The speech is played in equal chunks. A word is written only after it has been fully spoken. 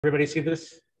Everybody see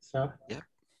this? So, Yep.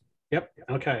 Yep.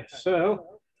 Okay.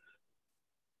 So,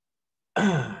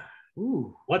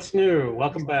 what's new?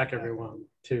 Welcome back, everyone,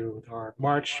 to our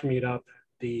March meetup,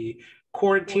 the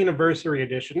quarantine anniversary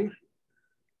edition.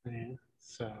 And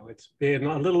so it's been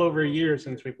a little over a year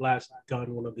since we've last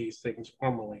done one of these things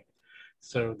formally.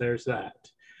 So there's that.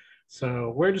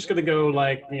 So we're just going to go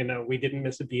like, we didn't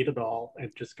miss a beat at all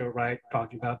and just go right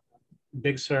talking about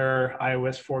Big Sur,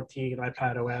 iOS 14,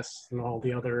 iPad OS, and all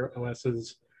the other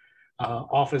OSs,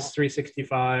 Office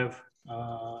 365,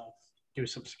 do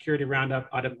some security roundup,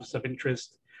 items of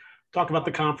interest, talk about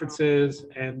the conferences,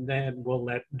 and then we'll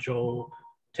let Joel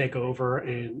take over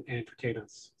and entertain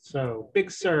us. So,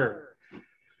 Big Sur.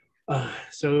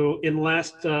 So in the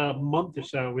last month or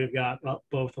so, we've got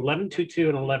both 11.2.2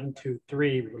 and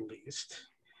 11.2.3 released.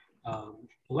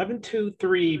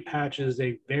 11.2.3 patches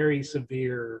a very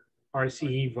severe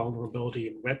RCE vulnerability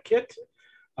in WebKit.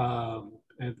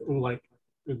 And like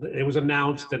it was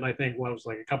announced, and I think what was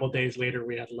like a couple of days later,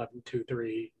 we had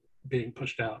 11.2.3 being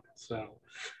pushed out. So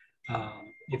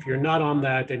if you're not on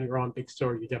that and you're on Big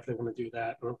Sur, you definitely want to do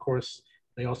that. And of course,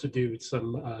 they also do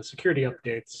some security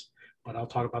updates, but I'll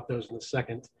talk about those in a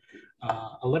second.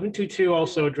 11.2.2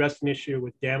 also addressed an issue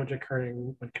with damage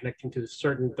occurring when connecting to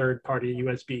certain third-party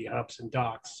USB hubs and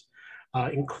docks,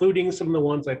 including some of the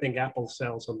ones I think Apple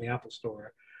sells on the Apple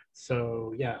Store.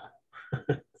 So yeah,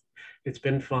 it's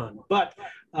been fun. But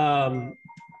I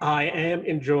am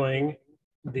enjoying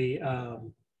the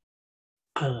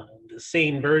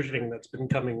same versioning that's been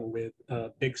coming with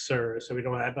Big Sur, so we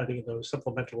don't have any of those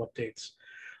supplemental updates.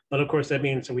 But of course, that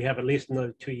means that we have at least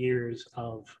another 2 years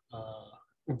of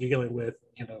dealing with,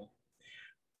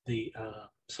 the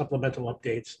supplemental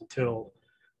updates until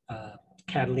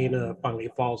Catalina finally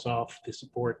falls off the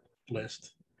support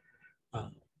list.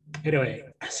 Anyway,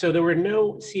 so there were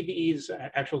no CVEs,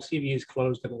 actual CVEs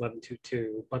closed in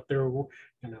 11.2.2, but there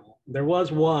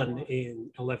was one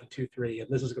in 11.2.3, and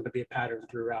this is going to be a pattern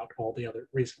throughout all the other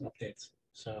recent updates.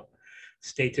 So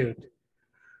stay tuned.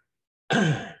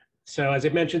 So as I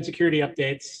mentioned, security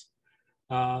updates.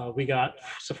 We got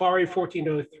Safari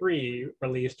 14.03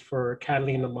 released for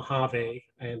Catalina Mojave,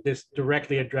 and this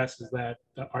directly addresses that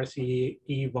the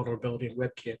RCE vulnerability in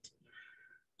WebKit.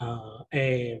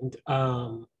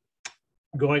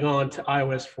 Going on to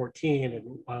iOS 14,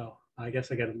 and wow, I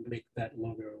guess I got to make that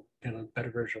logo, get a better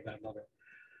version of that logo.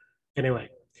 Anyway,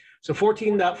 so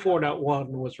 14.4.1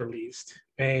 was released,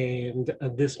 and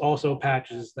this also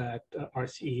patches that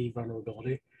RCE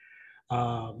vulnerability.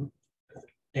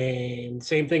 And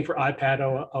same thing for iPad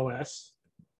OS.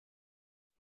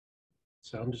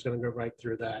 So I'm just going to go right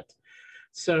through that.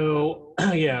 So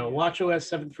yeah, watchOS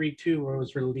 7.3.2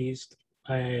 was released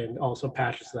and also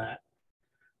patches that.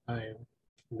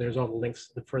 There's all the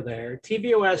links for there.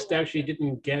 tvOS actually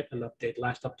didn't get an update.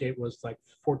 Last update was like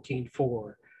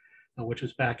 14.4, which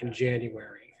was back in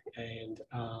January. And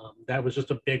that was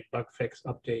just a big bug fix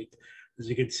update. As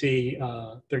you can see,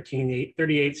 38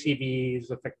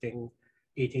 CVEs affecting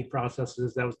 18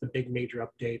 processes. That was the big major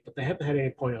update, but they haven't had any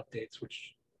point updates,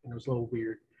 which was a little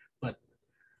weird. But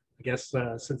I guess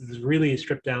since it's really a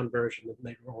stripped down version,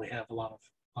 they only have a lot of,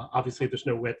 obviously there's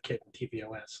no WebKit in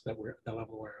tvOS that I'm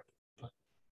aware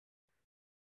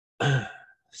of.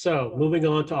 So moving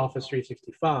on to Office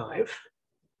 365,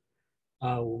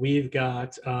 we've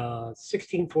got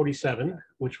 1647,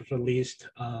 which was released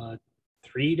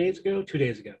 2 days ago.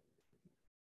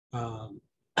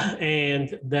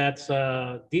 And that's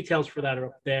details for that are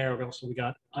up there. And also we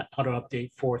got auto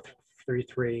update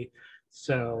 4.3.3.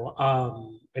 So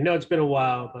I know it's been a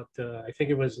while, but I think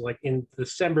it was like in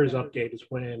December's update is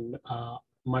when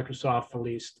Microsoft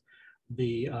released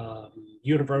the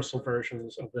universal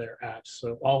versions of their apps.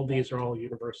 So all these are all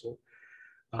universal.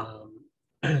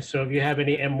 So if you have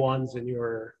any M1s in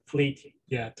your fleet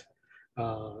yet,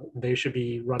 they should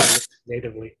be running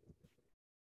natively.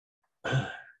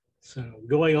 So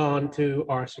going on to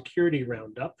our security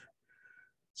roundup.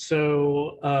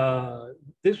 So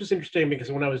this was interesting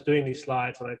because when I was doing these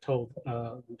slides, and I told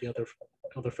the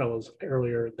other fellows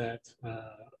earlier that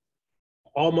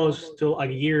almost till a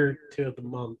year to the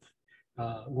month,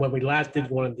 when we last did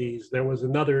one of these, there was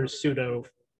another pseudo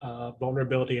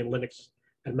vulnerability in Linux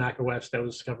and Mac OS that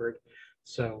was discovered.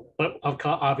 So, but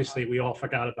obviously we all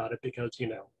forgot about it because,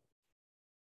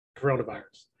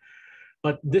 coronavirus.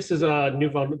 But this is a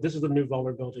new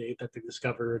vulnerability that they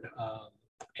discovered,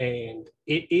 and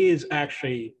it is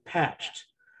actually patched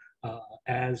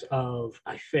as of,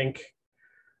 I think,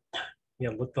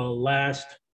 with the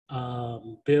last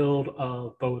build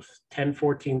of both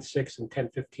 10.14.6 and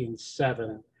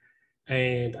 10.15.7,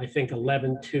 and I think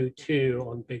 11.2.2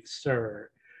 on Big Sur.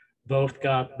 both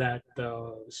got that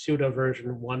pseudo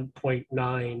version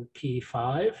 1.9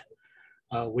 P5,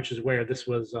 which is where this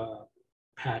was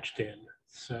patched in.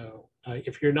 So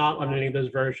if you're not on any of those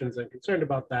versions and concerned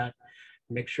about that,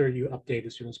 make sure you update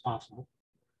as soon as possible.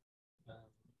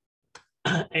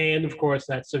 And of course,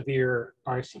 that severe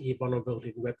RCE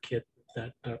vulnerability in WebKit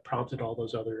that prompted all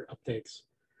those other updates.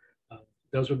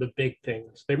 Those were the big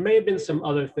things. There may have been some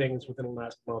other things within the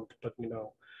last month, but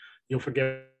you'll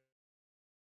forget.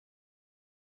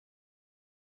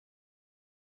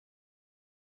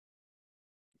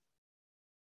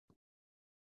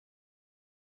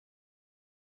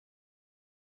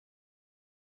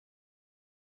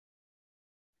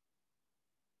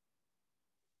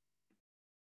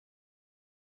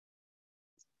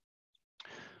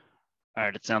 All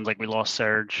right, it sounds like we lost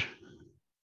Serge.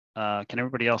 Can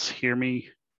everybody else hear me?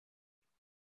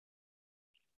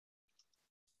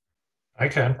 I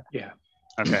can. Yeah.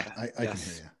 Okay. I can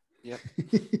hear you. Yep.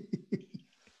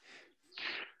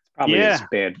 Probably Yeah. his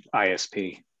bad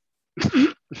ISP.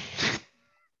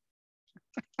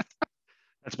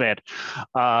 That's bad.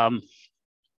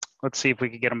 Let's see if we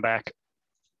can get him back.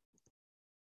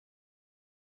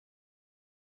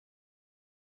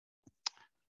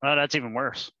 Oh, that's even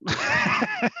worse.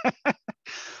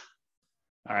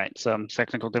 All right, some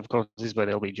technical difficulties, but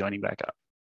he'll be joining back up.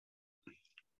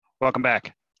 Welcome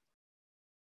back.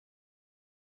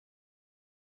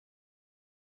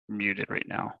 Muted right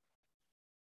now.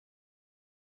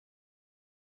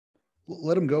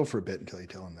 Let him go for a bit until you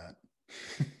tell him that.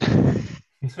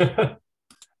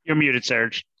 You're muted,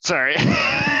 Serge. Sorry.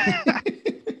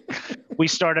 We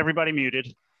start everybody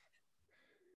muted.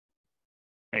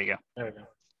 There you go. There we go.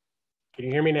 Can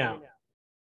you hear me now?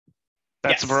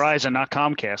 That's Yes. Verizon, not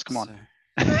Comcast. Come on.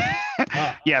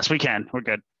 Yes, we can. We're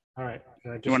good. All right.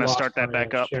 You want to start that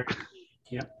back up?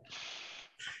 Yeah.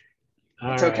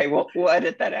 It's okay. We'll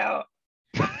edit that out.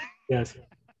 Yes.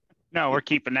 No, we're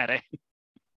keeping that in.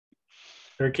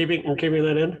 We're keeping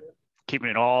that in? Keeping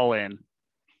it all in.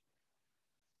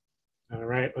 All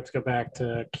right, let's go back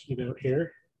to Keynote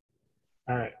here.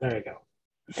 All right, there you go.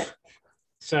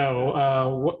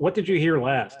 So what did you hear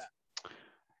last?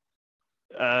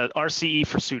 RCE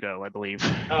for sudo, I believe.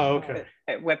 Oh, okay.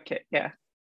 At WebKit, yeah.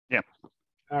 Yeah.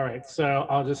 All right, so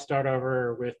I'll just start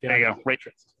over with the There you go. Right.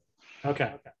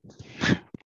 Okay.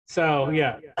 So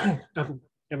yeah,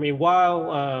 I mean,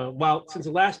 while since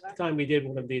the last time we did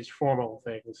one of these formal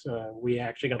things, we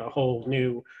actually got a whole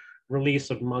new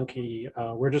release of Monkey.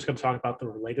 We're just going to talk about the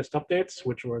latest updates,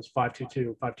 which was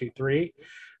 5.2.2, 5.2.3,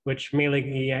 which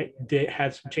mainly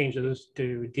had some changes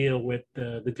to deal with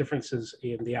the differences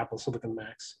in the Apple Silicon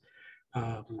Macs.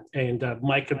 And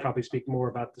Mike could probably speak more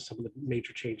about some of the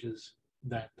major changes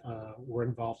that were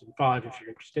involved in 5 if you're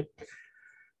interested.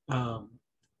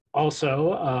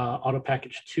 Also, Auto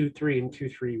Package 2.3 and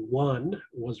 2.3.1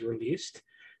 was released.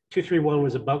 2.3.1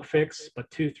 was a bug fix, but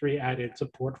 2.3 added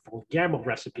support for YAML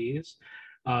recipes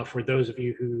for those of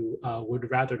you who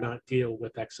would rather not deal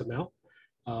with XML,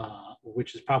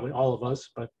 which is probably all of us,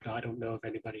 but I don't know if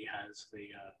anybody has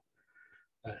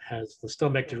the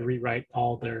stomach to rewrite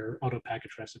all their auto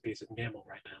package recipes in YAML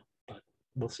right now, but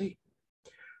we'll see.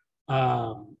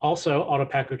 Also, Auto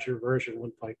Packager version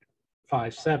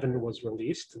 1.57 was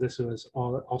released. This was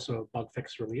also a bug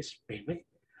fix release, mainly.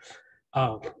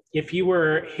 If you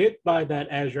were hit by that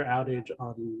Azure outage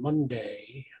on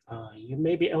Monday, you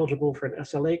may be eligible for an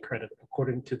SLA credit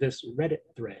according to this Reddit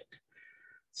thread.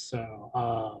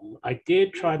 So I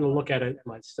did try to look at it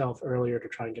myself earlier to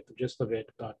try and get the gist of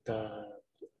it, but there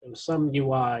was some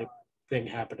UI thing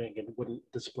happening and it wouldn't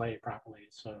display it properly.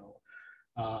 So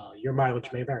your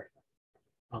mileage may vary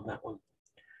on that one.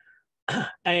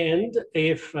 And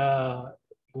if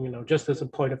just as a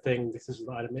point of thing, this is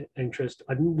not of interest.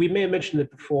 We may have mentioned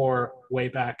it before, way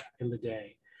back in the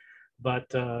day,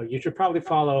 but you should probably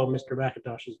follow Mr.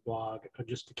 McIntosh's blog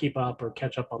just to keep up or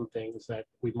catch up on things that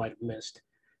we might have missed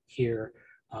here,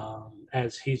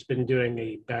 as he's been doing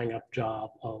a bang-up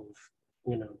job of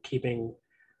keeping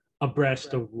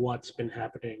abreast of what's been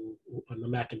happening in the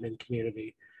Mac admin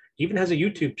community. He even has a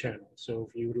YouTube channel, so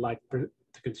if you would like to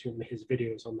consume his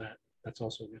videos on that, that's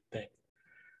also a good thing.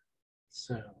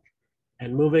 So,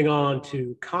 and moving on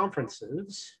to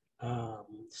conferences.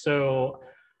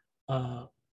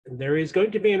 There is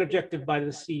going to be an objective by the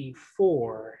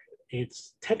C4.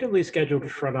 It's tentatively scheduled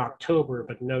for in October,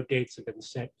 but no dates have been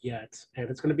set yet. And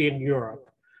it's going to be in Europe.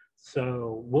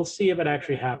 So we'll see if it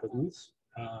actually happens.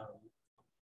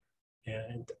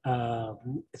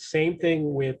 Same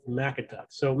thing with Macaduck.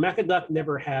 So Macaduck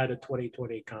never had a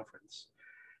 2020 conference.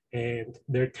 And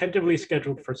they're tentatively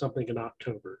scheduled for something in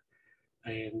October.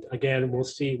 And again, we'll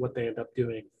see what they end up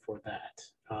doing for that.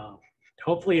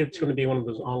 Hopefully it's going to be one of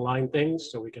those online things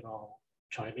so we can all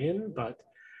chime in, but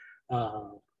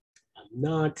I'm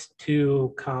not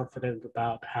too confident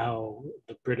about how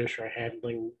the British are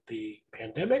handling the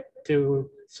pandemic to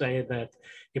say that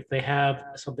if they have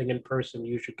something in person,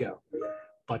 you should go.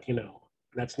 But, you know,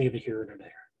 that's neither here nor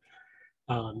there.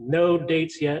 No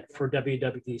dates yet for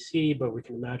WWDC, but we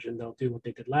can imagine they'll do what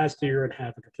they did last year and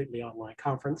have a completely online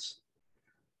conference.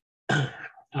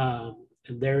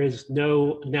 And there is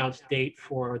no announced date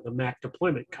for the Mac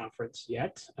deployment conference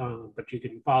yet, but you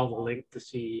can follow the link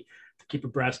to keep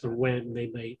abreast of when they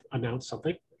may announce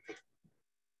something.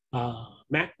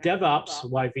 Mac DevOps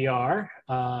YVR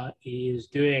is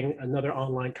doing another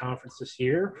online conference this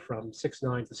year from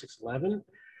 6/9 to 6/11.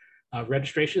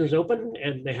 Registration is open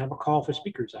and they have a call for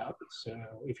speakers out. So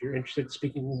if you're interested in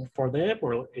speaking for them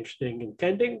or interested in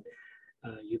attending,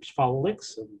 you just follow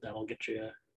links and that'll get you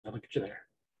there.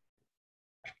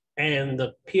 And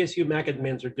the PSU Mac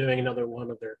admins are doing another one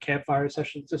of their campfire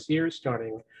sessions this year,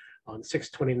 starting on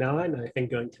 6/29, I think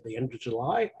going to the end of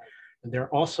July. And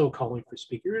they're also calling for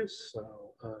speakers.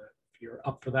 So if you're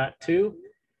up for that too,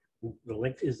 the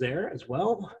link is there as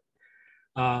well.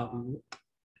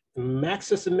 Mac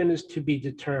System Admin is to be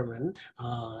determined.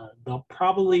 They'll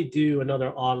probably do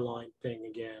another online thing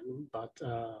again, but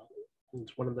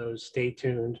it's one of those stay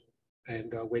tuned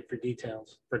and wait for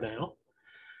details for now.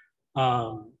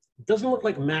 Doesn't look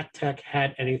like Mac Tech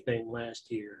had anything last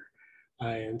year.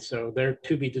 And so they're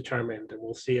to be determined, and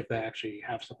we'll see if they actually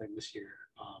have something this year.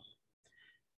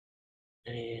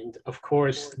 And of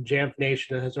course, Jamf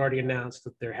Nation has already announced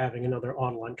that they're having another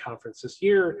online conference this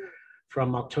year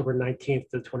from October 19th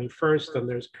to 21st, and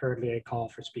there's currently a call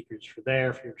for speakers for there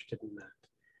if you're interested in that.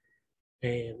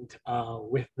 And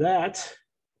with that,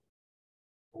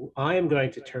 I am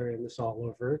going to turn this all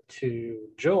over to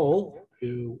Joel,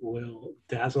 who will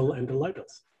dazzle and delight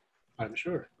us, I'm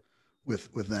sure.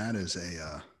 With that as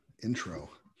a intro,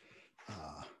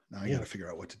 now I got to figure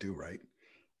out what to do, right?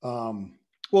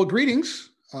 Well, greetings.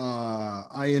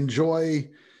 I enjoy,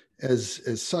 as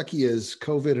sucky as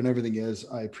COVID and everything is,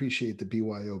 I appreciate the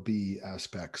BYOB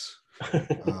aspects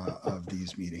of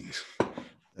these meetings,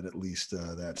 that at least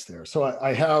that's there. So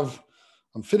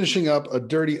I'm finishing up a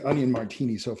dirty onion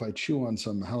martini. So if I chew on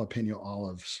some jalapeno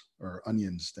olives or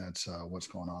onions, that's what's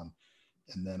going on.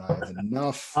 And then I have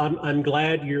enough. I'm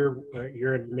glad you're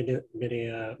in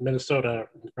Minnesota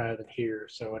rather than here,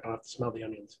 so I don't have to smell the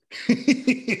onions.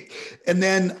 And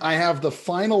then I have the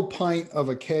final pint of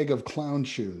a keg of clown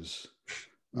shoes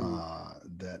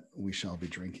that we shall be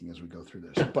drinking as we go through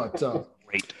this. But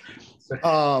Great.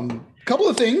 Couple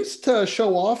of things to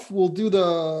show off. We'll do the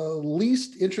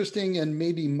least interesting and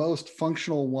maybe most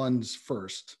functional ones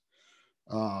first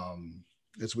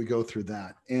as we go through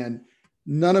that. And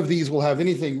none of these will have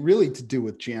anything really to do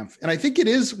with Jamf. And I think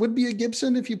would be a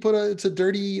Gibson if you it's a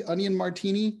dirty onion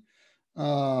martini.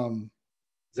 Is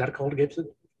that called a Gibson?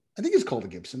 I think it's called a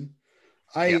Gibson.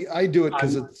 I do it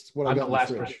because it's what I got in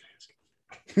the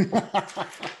fridge.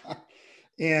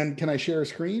 And can I share a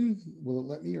screen? Will it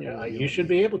let me? Yeah, you should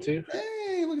be able to.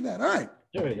 Hey, look at that. All right.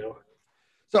 There we go.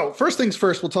 So first things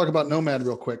first, we'll talk about NoMAD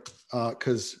real quick,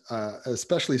 because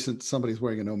especially since somebody's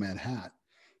wearing a NoMAD hat,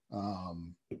 I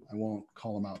won't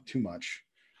call him out too much,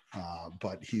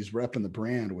 but he's repping the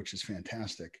brand, which is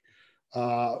fantastic.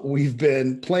 We've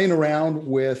been playing around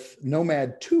with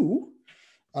NoMAD 2,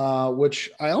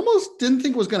 which I almost didn't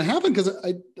think was going to happen because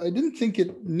I didn't think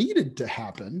it needed to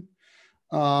happen.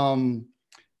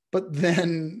 But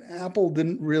then Apple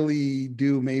didn't really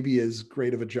do maybe as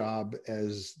great of a job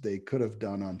as they could have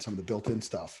done on some of the built-in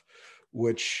stuff,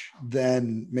 which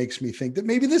then makes me think that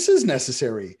maybe this is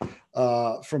necessary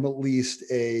from at least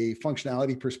a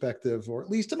functionality perspective, or at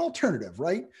least an alternative,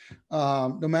 right?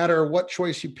 No matter what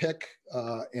choice you pick,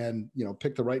 and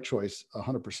pick the right choice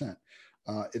 100%.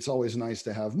 It's always nice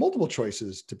to have multiple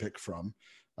choices to pick from.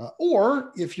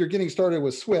 Or if you're getting started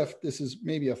with Swift, this is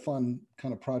maybe a fun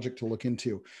kind of project to look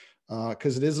into,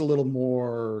 because it is a little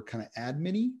more kind of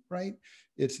admin-y, right?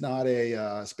 It's not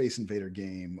a Space Invader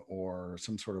game or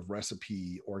some sort of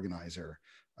recipe organizer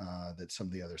that some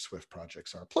of the other Swift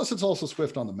projects are. Plus, it's also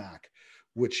Swift on the Mac,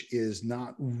 which is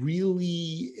not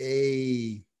really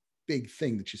a big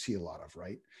thing that you see a lot of,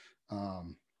 right?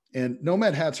 And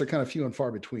NoMAD hats are kind of few and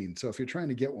far between. So if you're trying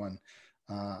to get one,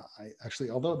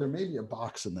 although there may be a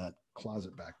box in that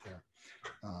closet back there.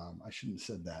 I shouldn't have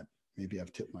said that. Maybe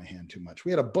I've tipped my hand too much.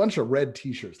 We had a bunch of red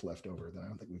t-shirts left over that I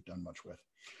don't think we've done much with.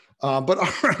 But all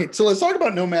right, so let's talk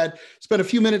about NoMAD. Spend a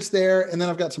few minutes there, and then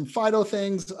I've got some FIDO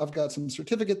things. I've got some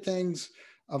certificate things.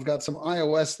 I've got some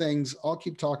iOS things. I'll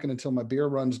keep talking until my beer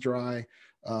runs dry,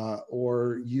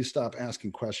 or you stop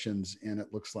asking questions and it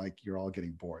looks like you're all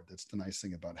getting bored. That's the nice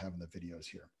thing about having the videos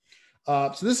here.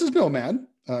 So this is NoMAD,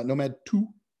 NoMAD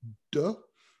 2,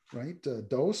 right?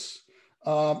 DOS.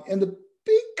 And the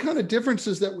big kind of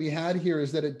differences that we had here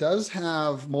is that it does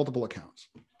have multiple accounts.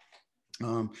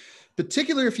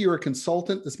 Particularly if you're a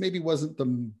consultant, this maybe wasn't the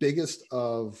biggest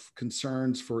of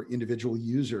concerns for individual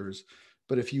users,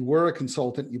 but if you were a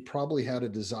consultant, you probably had a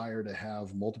desire to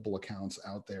have multiple accounts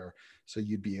out there so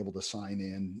you'd be able to sign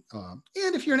in.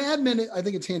 And if you're an admin, I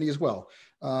think it's handy as well.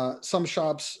 Some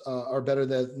shops are better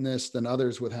than this than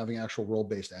others with having actual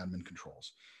role-based admin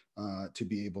controls. To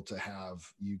be able to have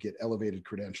you get elevated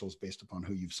credentials based upon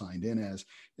who you've signed in as.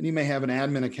 And you may have an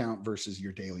admin account versus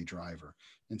your daily driver.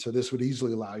 And so this would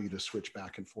easily allow you to switch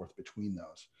back and forth between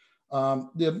those.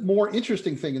 The more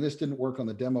interesting thing, and this didn't work on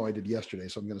the demo I did yesterday,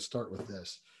 so I'm going to start with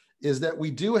this, is that we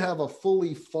do have a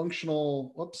fully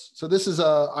functional, whoops. So this is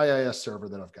a IIS server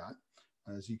that I've got,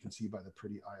 as you can see by the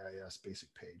pretty IIS basic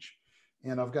page.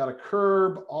 And I've got a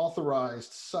CURB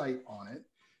authorized site on it.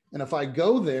 And if I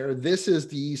go there, this is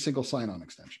the single sign-on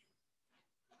extension.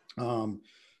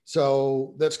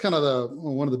 So that's kind of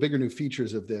one of the bigger new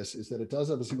features of this is that it does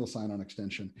have a single sign-on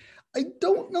extension. I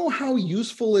don't know how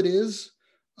useful it is.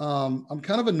 I'm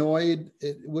kind of annoyed.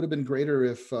 It would have been greater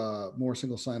if more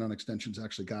single sign-on extensions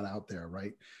actually got out there,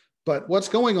 right? But what's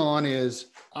going on is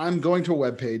I'm going to a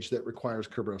web page that requires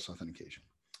Kerberos authentication.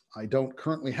 I don't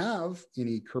currently have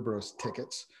any Kerberos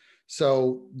tickets.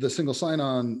 So the single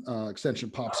sign-on extension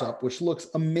pops up, which looks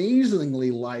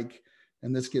amazingly like,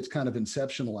 and this gets kind of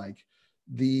Inception-like,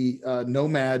 the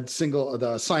NoMAD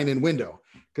the sign-in window,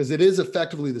 because it is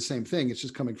effectively the same thing. It's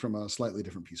just coming from a slightly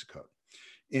different piece of code.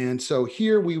 And so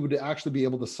here we would actually be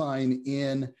able to sign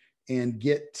in and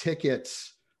get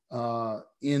tickets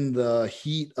in the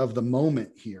heat of the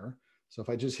moment here. So if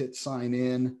I just hit sign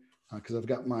in, because I've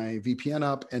got my VPN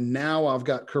up and now I've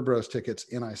got Kerberos tickets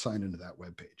and I signed into that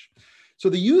web page. So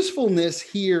the usefulness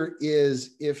here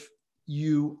is if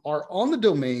you are on the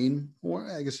domain,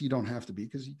 or I guess you don't have to be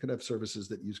because you could have services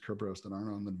that use Kerberos that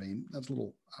aren't on the domain. That's a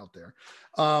little out there.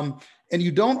 And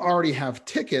you don't already have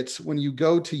tickets when you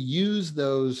go to use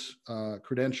those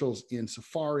credentials in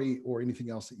Safari or anything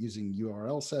else that using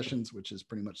URL sessions, which is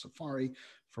pretty much Safari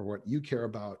for what you care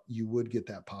about, you would get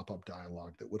that pop-up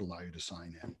dialog that would allow you to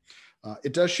sign in.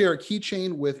 It does share a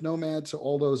keychain with NoMAD, so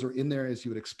all those are in there as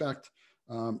you would expect.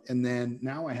 And then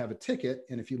now I have a ticket,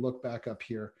 and if you look back up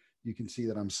here, you can see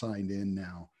that I'm signed in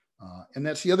now. And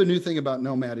that's the other new thing about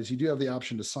NoMAD is you do have the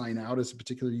option to sign out as a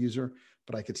particular user,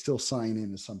 but I could still sign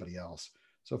in as somebody else.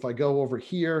 So if I go over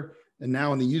here and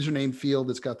now in the username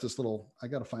field, it's got this little, I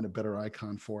got to find a better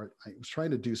icon for it. I was trying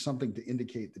to do something to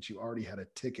indicate that you already had a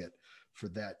ticket for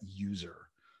that user.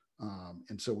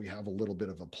 And so we have a little bit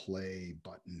of a play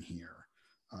button here.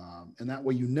 And that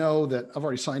way, you know that I've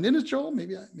already signed in as Joel.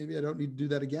 Maybe I don't need to do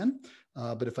that again.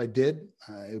 But if I did,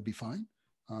 it would be fine.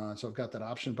 So I've got that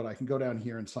option, but I can go down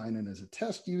here and sign in as a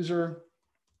test user.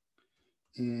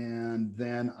 And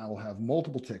then I will have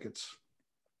multiple tickets.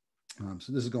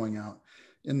 So this is going out.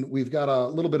 And we've got a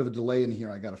little bit of a delay in here.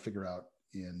 I got to figure out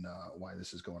why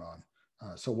this is going on.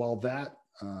 So while that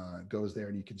goes there,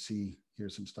 and you can see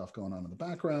here's some stuff going on in the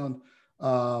background.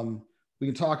 We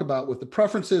can talk about with the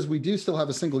preferences, we do still have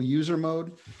a single user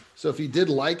mode. So if you did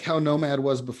like how NoMAD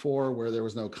was before, where there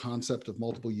was no concept of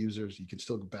multiple users, you can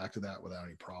still go back to that without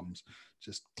any problems.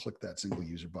 Just click that single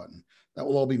user button. That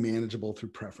will all be manageable through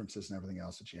preferences and everything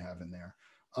else that you have in there.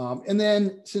 And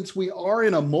then since we are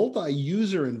in a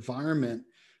multi-user environment,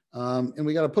 and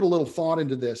we got to put a little thought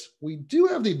into this, we do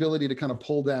have the ability to kind of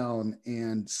pull down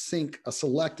and sync a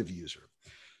selective user.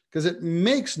 Because it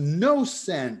makes no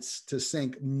sense to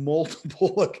sync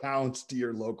multiple accounts to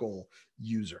your local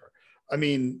user. I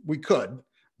mean, we could,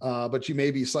 but you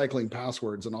may be cycling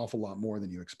passwords an awful lot more than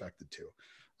you expected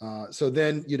to. So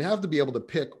then you'd have to be able to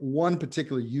pick one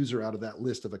particular user out of that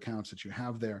list of accounts that you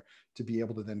have there to be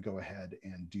able to then go ahead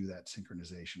and do that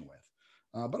synchronization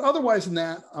with. But otherwise than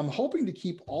that, I'm hoping to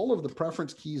keep all of the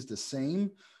preference keys the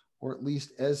same, or at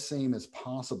least as same as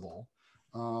possible.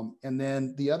 And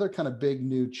then the other kind of big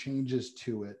new changes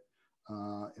to it,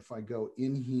 if I go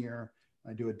in here,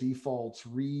 I do a defaults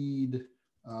read,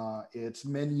 it's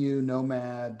menu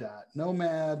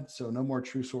nomad.nomad, so no more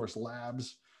true source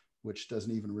labs, which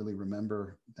doesn't even really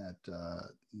remember that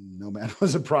NoMAD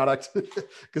was a product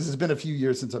because it's been a few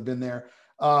years since I've been there.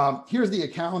 Here's the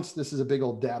accounts. This is a big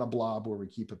old data blob where we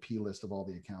keep a P list of all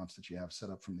the accounts that you have set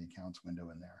up from the accounts window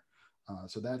in there.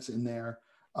 So that's in there.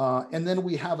 And then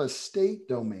we have a state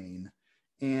domain.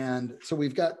 And so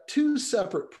we've got two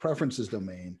separate preferences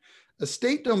domain. A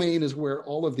state domain is where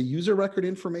all of the user record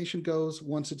information goes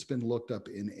once it's been looked up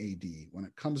in AD, when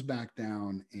it comes back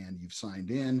down and you've signed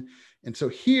in. And so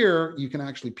here you can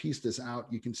actually piece this out.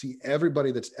 You can see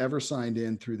everybody that's ever signed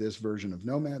in through this version of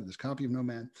NoMAD, this copy of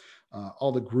NoMAD,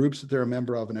 all the groups that they're a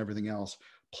member of and everything else.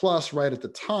 Plus, right at the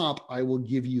top, I will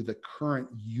give you the current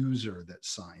user that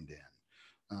signed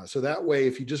in. So that way,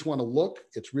 if you just want to look,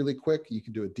 it's really quick. You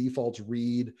can do a default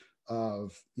read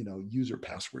of, you know, user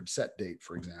password set date,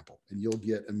 for example, and you'll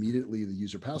get immediately the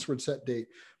user password set date.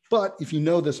 But if you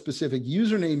know the specific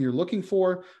username you're looking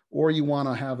for, or you want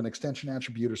to have an extension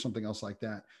attribute or something else like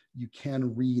that, you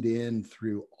can read in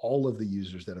through all of the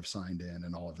users that have signed in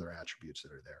and all of their attributes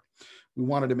that are there. We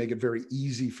wanted to make it very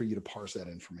easy for you to parse that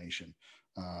information.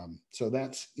 So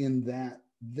that's in that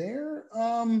there.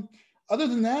 Other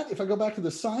than that, if I go back to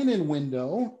the sign-in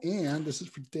window, and this is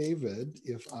for David,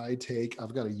 if I take,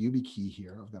 I've got a YubiKey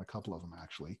here. I've got a couple of them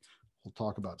actually. We'll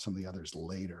talk about some of the others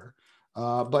later.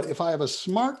 But if I have a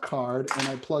smart card and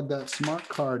I plug that smart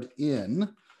card in,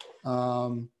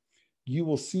 you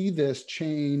will see this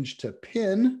change to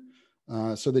PIN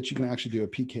so that you can actually do a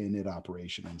PKInit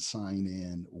operation and sign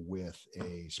in with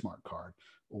a smart card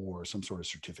or some sort of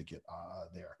certificate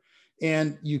there.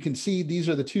 And you can see these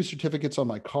are the two certificates on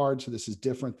my card. So this is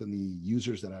different than the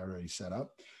users that I already set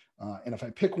up. And if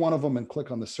I pick one of them and click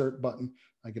on the cert button,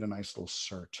 I get a nice little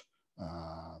cert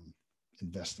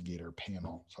investigator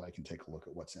panel. So I can take a look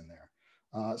at what's in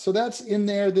there. So that's in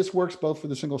there. This works both for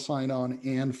the single sign-on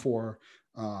and for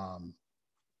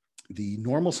the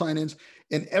normal sign-ins.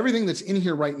 And everything that's in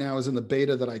here right now is in the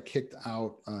beta that I kicked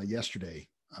out yesterday.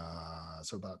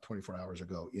 So about 24 hours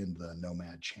ago in the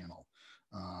NoMAD channel.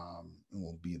 And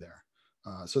we'll be there.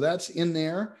 So that's in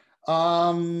there.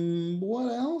 What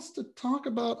else to talk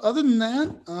about other than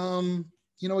that?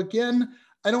 You know, again,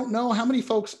 I don't know how many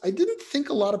folks, I didn't think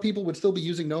a lot of people would still be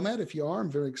using NoMAD. If you are, I'm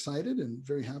very excited and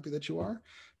very happy that you are.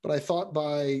 But I thought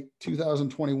by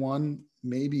 2021,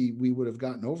 maybe we would have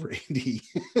gotten over AD.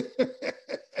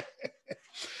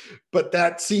 But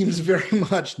that seems very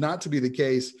much not to be the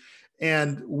case.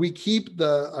 And we keep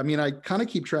the, I mean, I kind of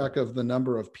keep track of the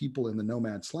number of people in the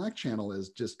NoMAD Slack channel as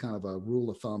just kind of a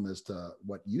rule of thumb as to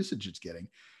what usage it's getting.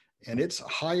 And it's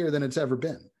higher than it's ever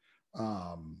been.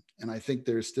 And I think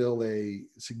there's still a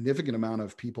significant amount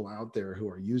of people out there who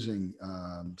are using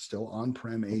still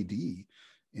on-prem AD,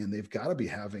 and they've got to be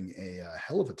having a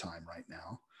hell of a time right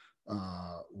now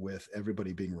with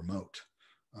everybody being remote.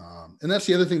 And that's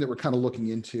the other thing that we're kind of looking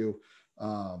into.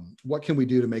 What can we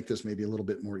do to make this maybe a little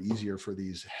bit more easier for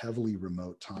these heavily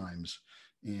remote times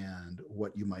and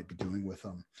what you might be doing with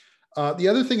them. The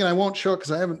other thing, and I won't show it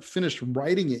because I haven't finished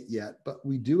writing it yet, but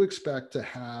we do expect to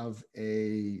have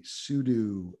a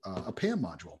sudo, a PAM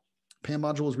module. PAM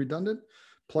module is redundant,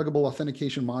 pluggable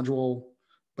authentication module.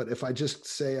 But if I just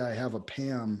say I have a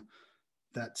PAM,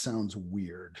 that sounds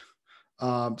weird.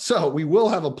 So we will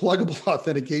have a pluggable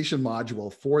authentication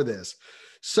module for this.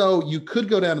 So you could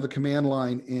go down to the command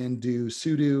line and do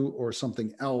sudo or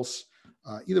something else,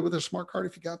 either with a smart card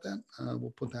if you got that, we'll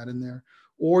put that in there,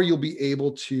 or you'll be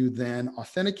able to then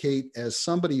authenticate as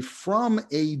somebody from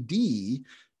AD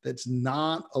that's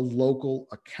not a local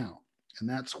account. And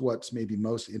that's what's maybe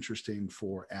most interesting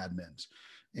for admins.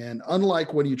 And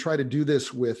unlike when you try to do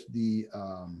this with the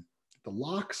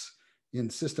locks in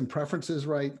system preferences,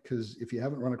 right? Because if you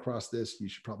haven't run across this, you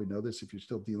should probably know this if you're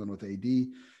still dealing with AD.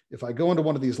 If I go into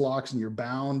one of these locks and you're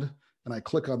bound and I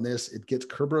click on this, it gets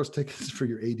Kerberos tickets for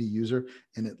your AD user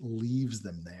and it leaves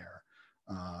them there.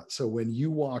 So when you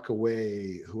walk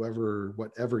away,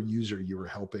 whatever user you were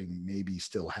helping maybe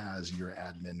still has your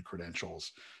admin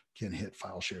credentials, can hit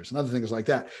file shares and other things like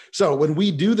that. So when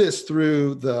we do this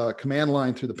through the command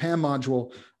line, through the PAM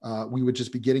module, we would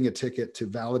just be getting a ticket to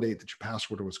validate that your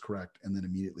password was correct and then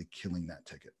immediately killing that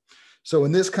ticket. So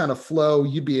in this kind of flow,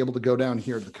 you'd be able to go down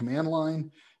here at the command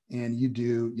line and you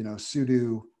do,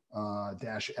 sudo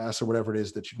 -s or whatever it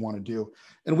is that you'd want to do.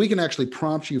 And we can actually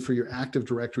prompt you for your Active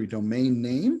Directory domain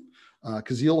name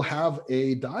because you'll have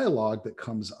a dialog that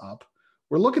comes up.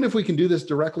 We're looking if we can do this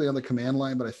directly on the command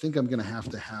line, but I think I'm going to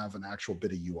have an actual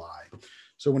bit of UI.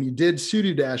 So when you did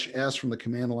sudo -s from the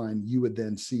command line, you would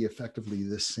then see effectively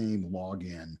this same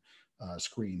login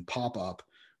screen pop up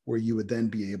where you would then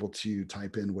be able to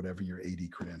type in whatever your AD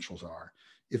credentials are.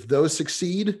 If those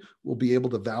succeed, we'll be able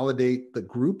to validate the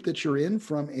group that you're in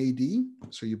from AD.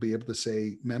 So you'll be able to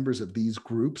say members of these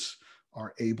groups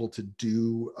are able to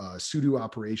do sudo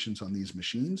operations on these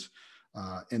machines.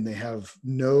 And they have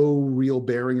no real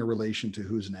bearing or relation to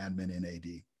who's an admin in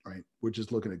AD. right? We're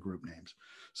just looking at group names.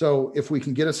 So if we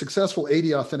can get a successful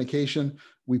AD authentication,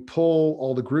 we pull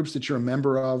all the groups that you're a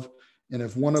member of. And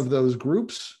if one of those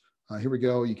groups, here we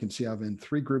go, you can see I've in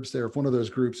 3 groups there. If one of those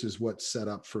groups is what's set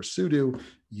up for sudo,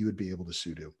 you would be able to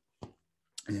sudo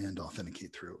and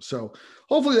authenticate through. So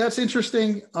hopefully that's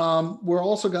interesting. We're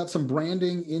also got some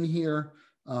branding in here.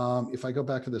 If I go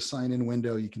back to the sign in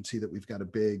window, you can see that we've got a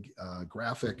big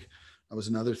graphic. That was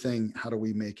another thing. How do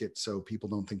we make it so people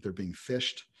don't think they're being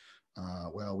phished?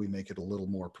 Well, we make it a little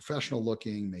more professional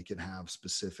looking, make it have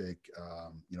specific,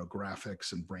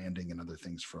 graphics and branding and other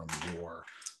things from your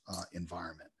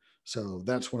environment. So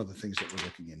that's one of the things that we're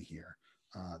looking in here,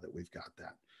 that we've got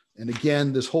that. And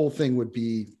again, this whole thing would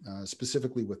be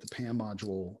specifically with the PAM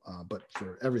module, but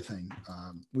for everything,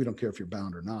 we don't care if you're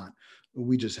bound or not.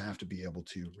 We just have to be able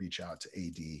to reach out to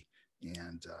AD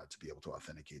and to be able to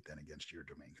authenticate then against your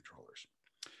domain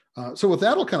controllers. So with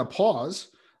that, I'll kind of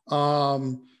pause.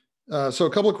 So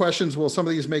a couple of questions. Will some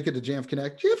of these make it to Jamf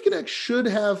Connect? Jamf Connect should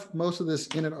have most of this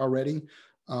in it already.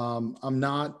 I'm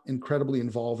not incredibly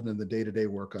involved in the day-to-day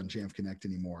work on Jamf Connect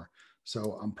anymore,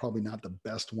 so I'm probably not the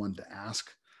best one to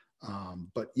ask.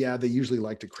 But yeah, they usually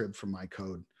like to crib from my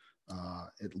code,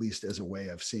 at least as a way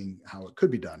of seeing how it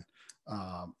could be done,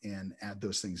 and add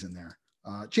those things in there.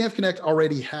 Jamf Connect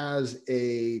already has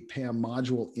a PAM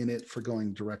module in it for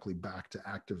going directly back to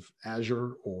active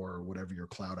Azure or whatever your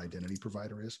cloud identity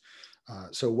provider is.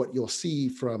 So what you'll see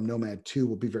from NoMAD 2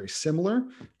 will be very similar,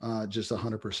 just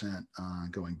 100%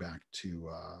 going back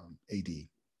to AD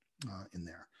in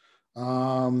there.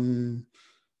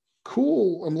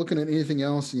 Cool. I'm looking at anything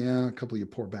else. Yeah, a couple of you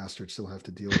poor bastards still have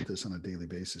to deal with this on a daily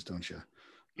basis, don't you?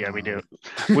 Yeah, we do.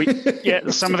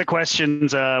 Some of the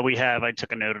questions we have, I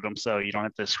took a note of them, so you don't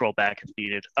have to scroll back if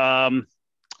needed.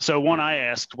 So one I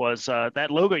asked was that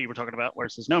logo you were talking about, where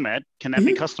it says NoMAD, can that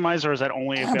be customized, or is that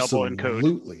only available in code?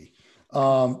 Absolutely.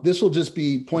 This will just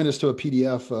point us to a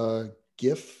PDF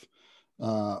GIF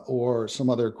or some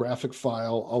other graphic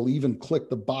file. I'll even click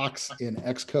the box in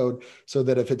Xcode so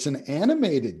that if it's an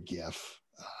animated GIF,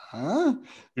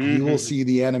 you will see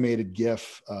the animated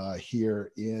GIF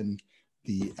here in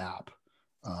the app.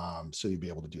 So you'll be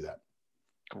able to do that.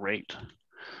 Great.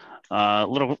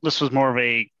 This was more of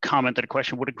a comment than a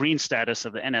question. Would a green status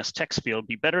of the NS text field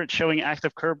be better at showing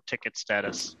active curb ticket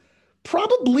status?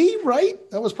 Probably, right?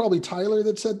 That was probably Tyler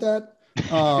that said that.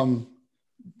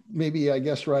 Maybe, I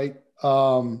guess, right.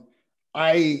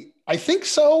 I think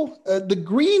so. The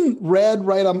green red,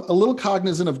 right? I'm a little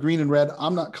cognizant of green and red.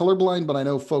 I'm not colorblind, but I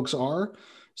know folks are.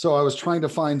 So I was trying to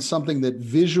find something that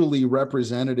visually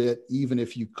represented it, even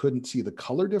if you couldn't see the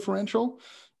color differential.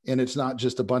 And it's not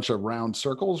just a bunch of round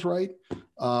circles, right?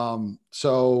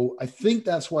 So I think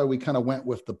that's why we kind of went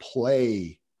with the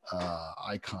play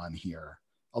icon here.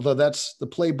 Although the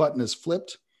play button is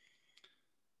flipped.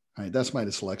 All right, that's my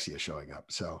dyslexia showing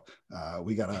up. So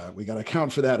we gotta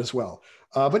account for that as well.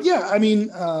 But yeah, I mean,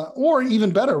 or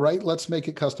even better, right? Let's make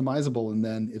it customizable, and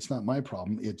then it's not my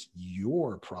problem; it's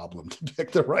your problem to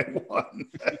pick the right one.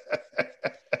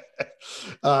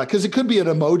 Because it could be an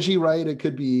emoji, right? It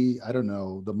could be, I don't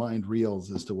know, the mind reels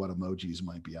as to what emojis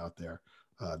might be out there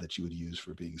that you would use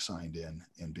for being signed in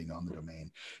and being on the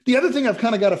domain. The other thing I've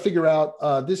kind of got to figure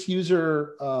out, this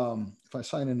user, if I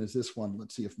sign in as this one,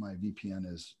 let's see if my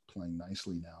VPN is playing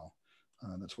nicely now.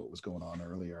 That's what was going on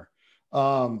earlier.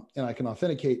 And I can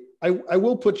authenticate. I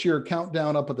will put your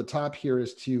countdown up at the top here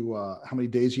as to how many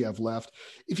days you have left.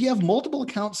 If you have multiple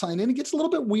accounts signed in, it gets a little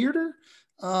bit weirder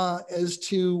as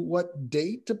to what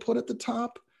date to put at the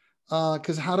top.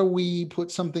 Because how do we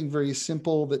put something very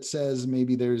simple that says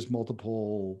maybe there's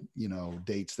multiple,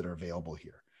 dates that are available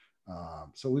here?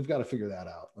 So we've got to figure that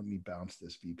out. Let me bounce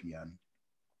this VPN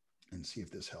and see if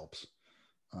this helps.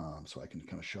 So I can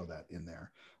kind of show that in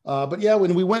there. But yeah,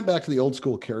 when we went back to the old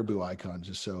school caribou icon,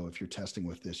 just so if you're testing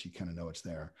with this, you kind of know it's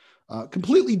there.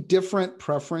 Completely different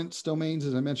preference domains,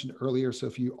 as I mentioned earlier. So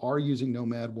if you are using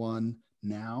NoMAD 1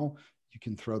 now, you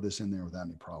can throw this in there without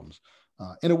any problems.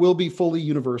 And it will be fully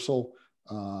universal.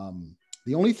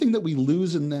 The only thing that we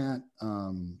lose in that,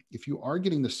 if you are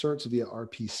getting the certs via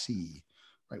RPC,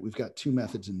 right, we've got 2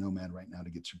 methods in NoMAD right now to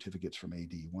get certificates from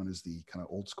AD. One is the kind of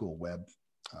old school web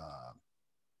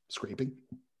scraping.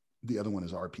 The other one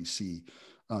is RPC.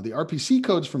 The RPC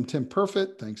code's from Tim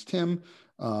Perfit. Thanks, Tim.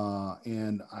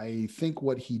 And I think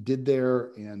what he did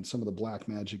there and some of the black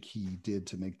magic he did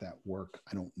to make that work,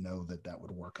 I don't know that that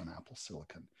would work on Apple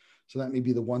Silicon. So that may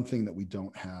be the one thing that we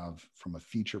don't have from a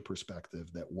feature perspective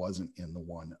that wasn't in the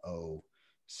 1.0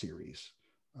 series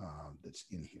that's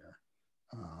in here.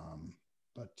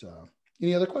 But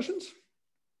any other questions?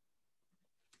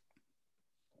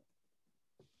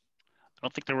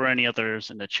 don't think there were any others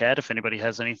in the chat. If anybody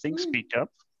has anything, speak up.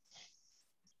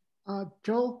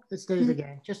 Joel, it's Dave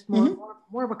again. Just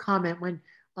more of a comment. When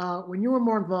you were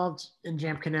more involved in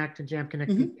Jam Connect and Jam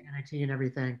Connect NIT and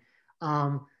everything,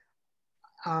 I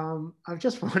was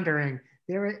just wondering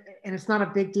and it's not a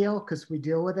big deal because we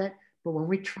deal with it, but when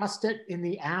we trust it in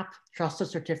the app, trust a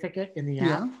certificate in the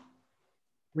app,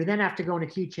 we then have to go into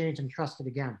key change and trust it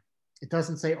again. It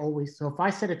doesn't say always. So if I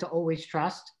set it to always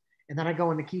trust and then I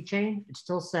go into key chain, it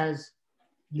still says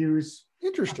use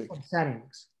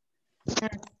settings.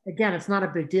 And again, it's not a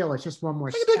big deal. It's just one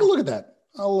more step. I can take a look at that.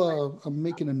 I'm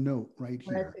making a note right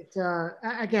here.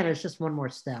 Again, it's just one more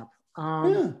step.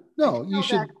 No, you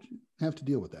should have to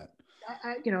deal with that.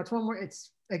 It's one more.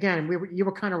 It's again, you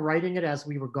were kind of writing it as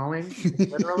we were going,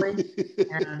 literally,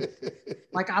 and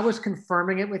like I was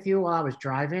confirming it with you while I was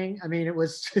driving. I mean, it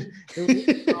was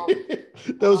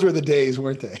those were the days,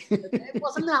 weren't they? It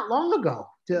wasn't that long ago,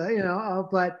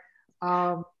 but.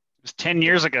 It was 10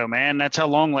 years ago, man. That's how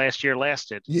long last year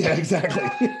lasted. Yeah,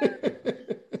 exactly.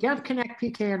 Jam Connect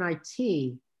PK and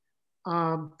IT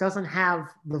doesn't have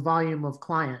the volume of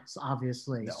clients,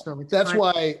 obviously. No. So that's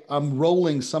why I'm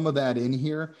rolling some of that in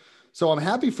here. So I'm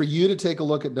happy for you to take a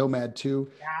look at NoMAD too,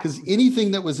 because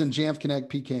anything that was in Jamf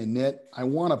Connect, PK, and NIT, I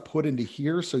want to put into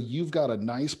here. So you've got a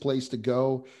nice place to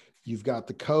go. You've got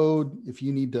the code. If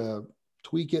you need to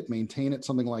tweak it, maintain it,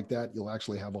 something like that, you'll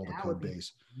actually have all the code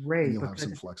base. Great. And you'll have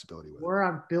some flexibility with it. We're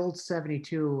on build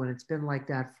 72 and it's been like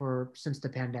that since the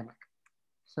pandemic.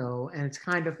 So, and it's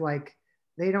kind of like,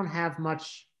 they don't have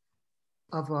much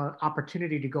of an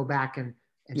opportunity to go back and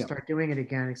start doing it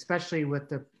again, especially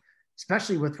with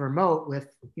remote,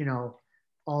 with,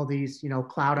 all these,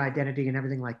 cloud identity and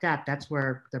everything like that. That's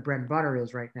where the bread and butter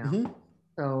is right now.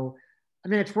 So, I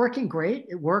mean, it's working great.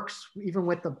 It works even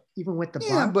with the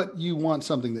bug. But you want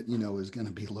something that, is going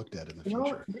to be looked at in the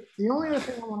future. The only other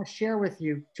thing I want to share with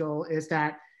you, Joel, is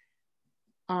that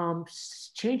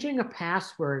changing a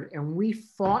password, and we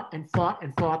fought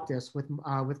this with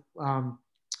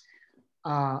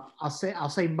I'll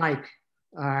say Mike,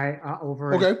 all right,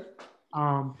 over. Okay.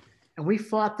 And we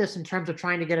fought this in terms of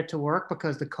trying to get it to work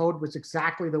because the code was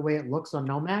exactly the way it looks on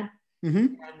NoMAD.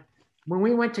 And when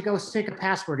we went to go sync a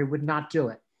password, it would not do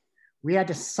it. We had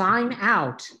to sign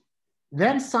out,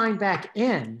 then sign back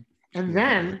in, and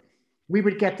then we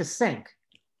would get the sync.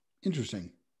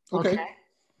 Interesting. Okay.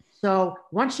 So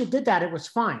once you did that, it was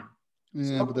fine.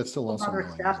 Yeah, so but that's still also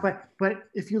annoying, but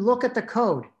if you look at the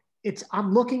code,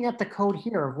 I'm looking at the code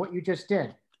here of what you just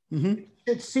did. You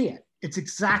should see it. It's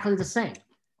exactly the same.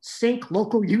 Sync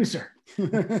local user.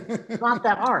 It's not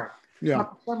that hard. Yeah.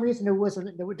 But for some reason, it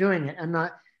wasn't. They were doing it,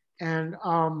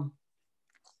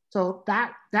 so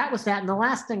that was that. And the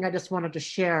last thing I just wanted to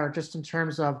share, just in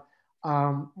terms of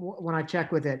when I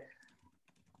check with it,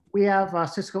 we have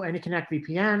Cisco AnyConnect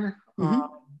VPN,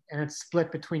 and it's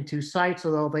split between 2 sites,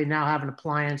 although they now have an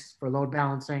appliance for load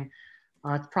balancing.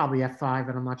 It's probably F5,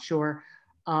 and I'm not sure.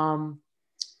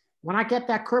 When I get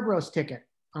that Kerberos ticket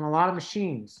on a lot of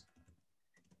machines,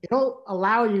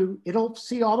 it'll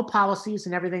see all the policies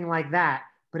and everything like that,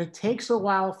 but it takes a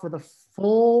while for the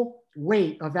full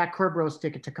weight of that Kerberos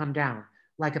ticket to come down.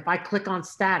 Like if I click on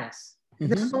status,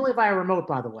 this is only via remote,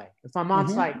 by the way. If I'm on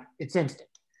site, it's instant.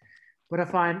 But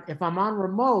if I'm on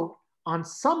remote on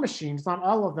some machines, not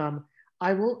all of them,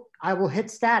 I will hit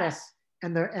status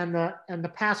and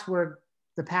the password,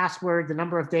 the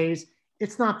number of days,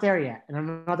 it's not there yet. In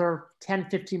another 10,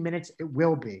 15 minutes, it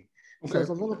will be. So there's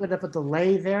a little bit of a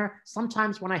delay there.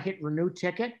 Sometimes when I hit renew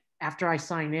ticket after I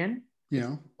sign in,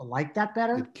 I like that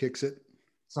better. It kicks it.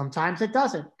 Sometimes it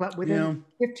doesn't, but within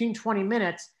 15, 20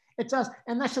 minutes, it does.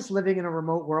 And that's just living in a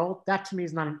remote world. That to me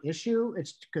is not an issue.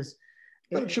 It's because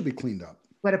it should be cleaned up.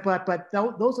 But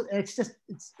those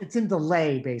it's in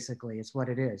delay, basically, is what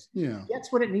it is. Yeah.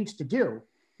 That's what it needs to do.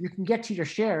 You can get to your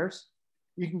shares.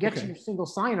 You can get to your single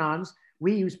sign-ons.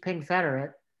 We use Ping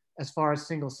Federate as far as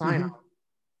single sign-on,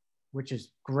 which is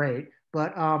great.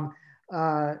 But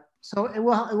so it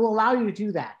will allow you to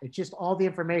do that. It's just all the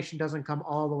information doesn't come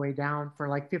all the way down for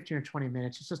like 15 or 20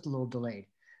 minutes. It's just a little delayed.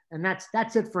 And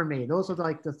that's it for me. Those are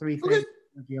like the 3 things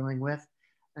we're dealing with.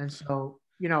 And so,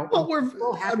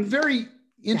 I'm very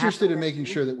interested in making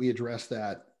sure that we address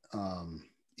that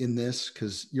in this,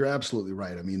 because you're absolutely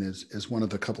right. I mean, as one of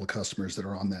the couple of customers that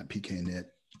are on that PKNet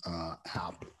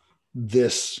app,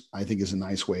 this I think is a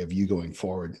nice way of you going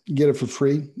forward. You get it for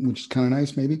free, which is kind of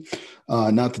nice, maybe.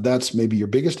 Not that that's maybe your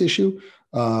biggest issue,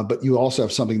 but you also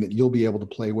have something that you'll be able to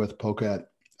play with, poke at,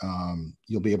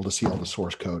 you'll be able to see all the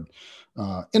source code.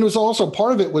 And it was also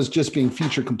part of it was just being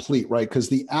feature complete, right? Because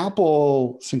the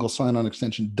Apple single sign-on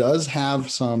extension does have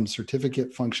some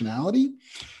certificate functionality.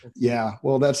 Yeah,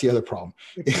 well, that's the other problem.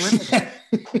 It's limited.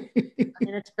 I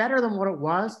mean, it's better than what it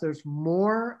was. There's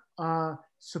more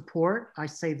support. I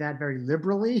say that very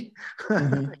liberally.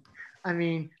 Mm-hmm. I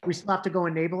mean, we still have to go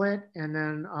enable it. And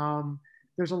then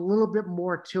there's a little bit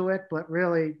more to it, but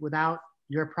really without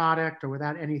your product or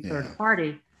without any third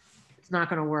party, it's not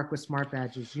going to work with smart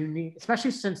badges. You need,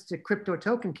 especially since the crypto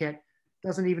token kit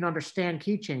doesn't even understand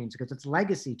keychains because it's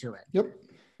legacy to it. Yep.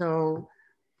 So,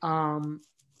 and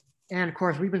of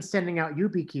course, we've been sending out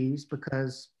YubiKeys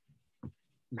because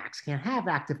Macs can't have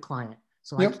active client.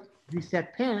 So I can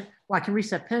reset pin. Well, I can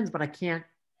reset pins, but I can't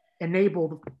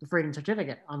enable the freaking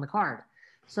certificate on the card.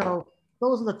 So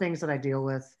those are the things that I deal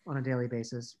with on a daily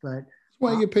basis. But that's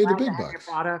why you get paid the big bucks. Your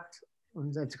product.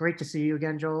 It's great to see you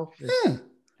again, Joel. Yeah.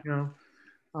 You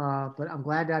know, but I'm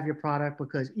glad to have your product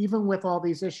because even with all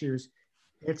these issues,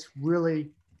 it's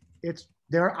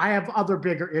there. I have other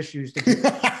bigger issues to get.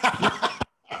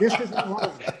 This isn't one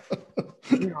of them.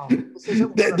 You know,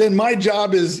 then my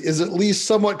job is at least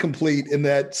somewhat complete in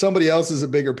that somebody else is a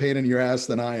bigger pain in your ass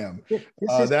than I am. They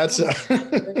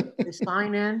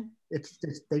sign in.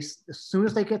 They as soon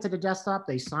as they get to the desktop,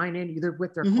 they sign in either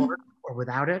with their card or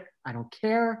without it. I don't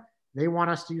care. They want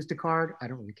us to use the card. I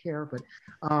don't really care, but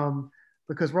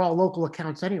because we're all local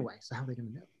accounts anyway, so how are they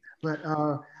going to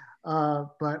know?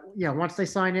 But yeah, once they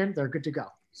sign in, they're good to go.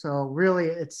 So really,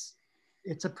 it's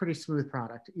a pretty smooth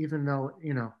product, even though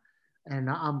and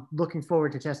I'm looking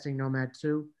forward to testing NoMAD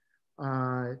 2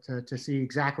 to see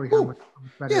exactly how much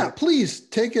better. Yeah, please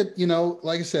take it.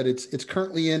 Like I said, it's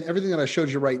currently in. Everything that I showed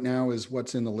you right now is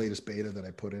what's in the latest beta that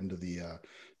I put into the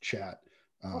chat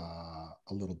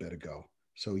a little bit ago.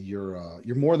 So you're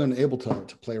more than able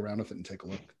to play around with it and take a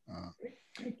look.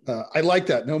 I like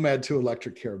that NoMAD 2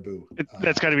 Electric Caribou.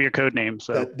 That's got to be your code name.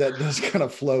 So that does kind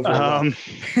of flow. Well.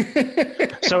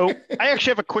 So I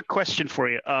actually have a quick question for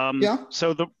you. Yeah.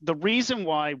 So the reason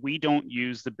why we don't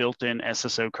use the built-in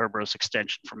SSO Kerberos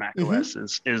extension for macOS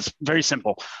is very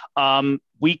simple.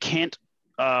 We can't.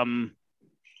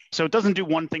 So it doesn't do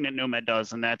one thing that NoMAD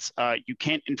does, and that's you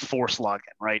can't enforce login,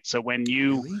 right? So when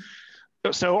you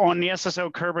So on the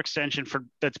SSO curb extension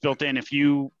that's built in, if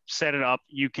you set it up,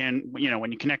 you can,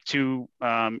 when you connect to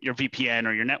your VPN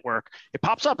or your network, it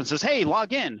pops up and says, hey,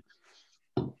 log in.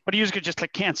 But a user could just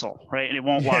click cancel, right? And it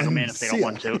won't log them in if they don't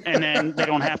want to. And then they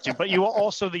don't have to. But you will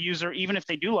also, the user, even if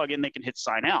they do log in, they can hit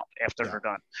sign out after they're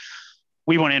done.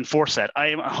 We want to enforce that. I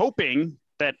am hoping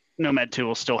that NoMAD 2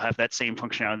 will still have that same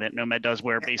functionality that NoMAD does,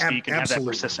 where basically you can have that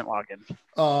persistent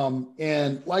login.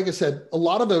 And like I said, a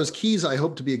lot of those keys I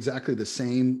hope to be exactly the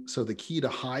same. So the key to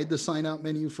hide the sign out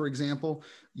menu, for example,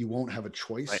 you won't have a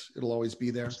choice. Right. It'll always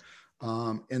be there.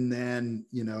 And then,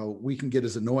 we can get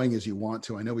as annoying as you want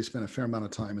to. I know we spent a fair amount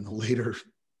of time in the later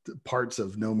parts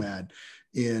of NoMAD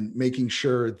in making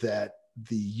sure that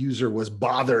the user was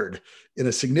bothered in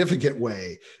a significant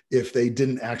way if they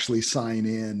didn't actually sign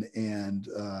in and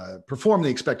perform the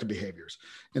expected behaviors.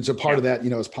 And so part of that,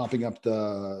 is popping up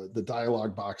the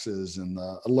dialog boxes and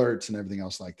the alerts and everything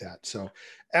else like that. So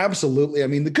absolutely. I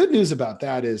mean, the good news about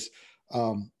that is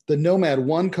the NoMAD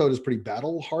 1 code is pretty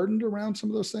battle hardened around some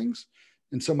of those things.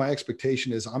 And so my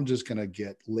expectation is I'm just going to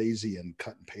get lazy and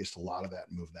cut and paste a lot of that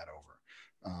and move that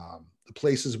over. The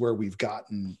places where we've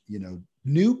gotten,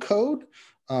 new code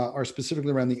are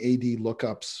specifically around the AD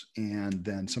lookups and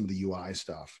then some of the UI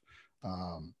stuff.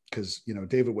 Because,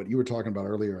 David, what you were talking about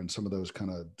earlier and some of those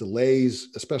kind of delays,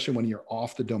 especially when you're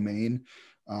off the domain,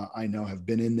 I know have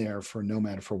been in there for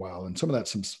NoMAD for a while. And some of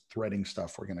that's some threading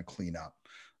stuff we're going to clean up.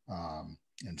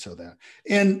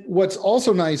 And what's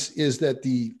also nice is that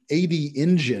the AD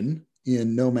engine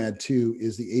in NoMAD 2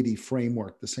 is the AD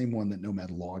framework, the same one that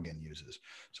NoMAD login uses.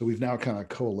 So we've now kind of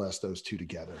coalesced those two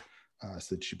together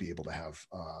so that you should be able to have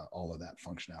all of that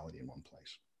functionality in one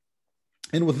place.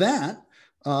 And with that,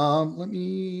 let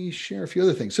me share a few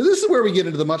other things. So this is where we get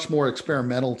into the much more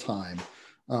experimental time.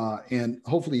 And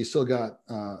hopefully you still got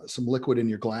some liquid in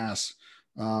your glass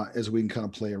as we can kind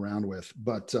of play around with.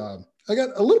 But I got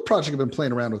a little project I've been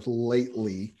playing around with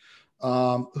lately.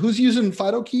 Who's using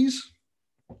Fido keys?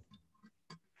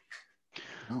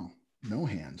 No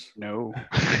hands. No.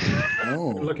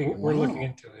 Oh, we're looking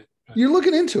into it. You're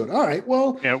looking into it. All right.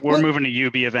 Well, yeah, we're moving to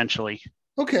UB eventually.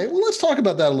 Okay. Well, let's talk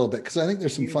about that a little bit because I think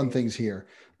there's some fun things here.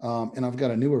 And I've got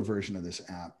a newer version of this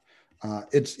app.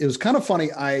 It was kind of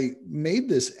funny. I made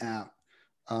this app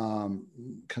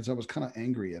because I was kind of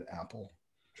angry at Apple.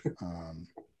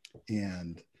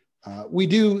 And We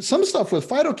do some stuff with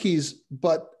FIDO keys,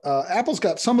 but Apple's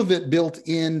got some of it built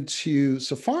into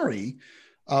Safari,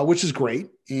 which is great.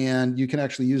 And you can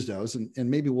actually use those. And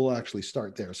maybe we'll actually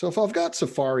start there. So if I've got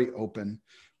Safari open,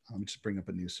 just bring up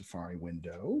a new Safari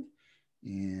window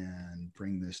and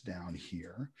bring this down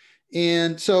here.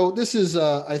 And so this is,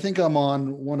 I think I'm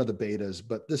on one of the betas,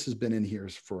 but this has been in here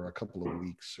for a couple of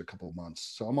weeks, a couple of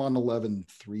months. So I'm on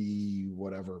 11.3,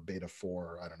 whatever, beta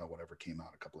 4, I don't know, whatever came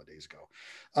out a couple of days ago.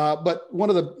 But one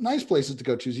of the nice places to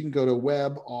go to is you can go to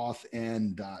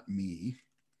webauthn.me,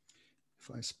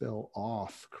 if I spell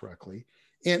auth correctly.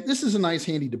 And this is a nice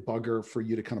handy debugger for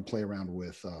you to kind of play around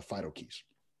with FIDO keys.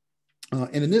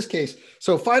 And in this case,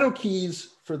 so FIDO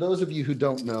keys, for those of you who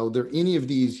don't know, they're any of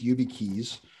these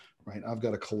YubiKeys, right? I've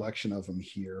got a collection of them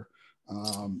here.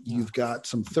 You've got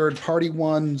some third-party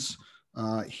ones.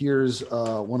 Here's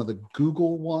one of the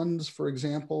Google ones, for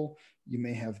example. You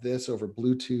may have this over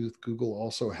Bluetooth. Google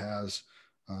also has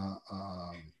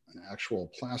an actual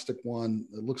plastic one.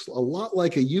 It looks a lot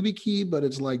like a YubiKey, but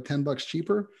it's like $10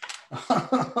 cheaper.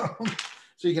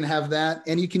 So you can have that.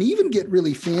 And you can even get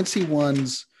really fancy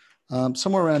ones.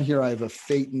 Somewhere around here, I have a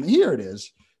Phaeton. Here it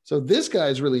is. So this guy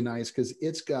is really nice because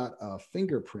it's got a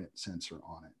fingerprint sensor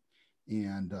on it.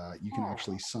 And you can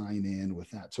actually sign in with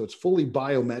that. So it's fully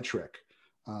biometric.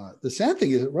 The sad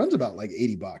thing is it runs about like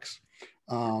 $80.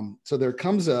 So there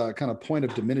comes a kind of point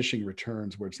of diminishing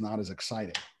returns where it's not as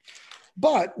exciting.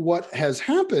 But what has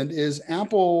happened is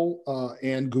Apple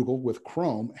and Google with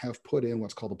Chrome have put in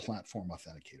what's called a platform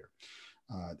authenticator.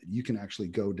 You can actually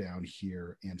go down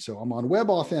here. And so I'm on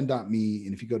webauthn.me.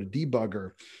 And if you go to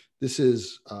debugger, this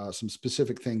is some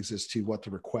specific things as to what the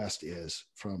request is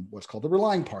from what's called the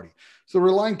relying party. So the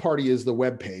relying party is the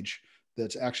web page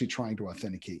that's actually trying to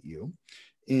authenticate you.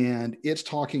 And it's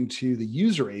talking to the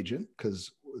user agent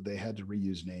because they had to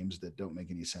reuse names that don't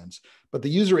make any sense. But the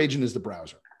user agent is the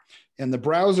browser. And the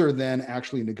browser then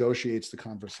actually negotiates the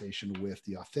conversation with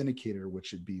the authenticator, which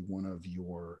should be one of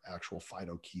your actual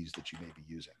FIDO keys that you may be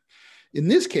using. In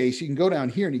this case, you can go down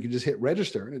here and you can just hit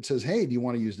register and it says, hey, do you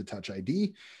want to use the Touch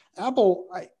ID? Apple,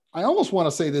 I almost want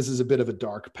to say this is a bit of a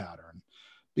dark pattern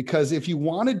because if you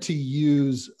wanted to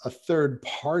use a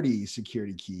third-party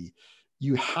security key,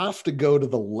 you have to go to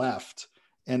the left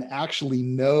and actually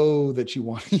know that you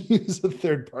want to use a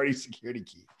third-party security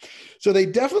key. So they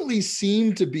definitely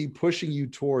seem to be pushing you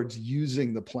towards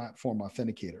using the platform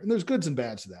authenticator. And there's goods and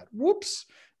bads to that. Whoops.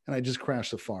 And I just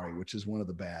crashed Safari, which is one of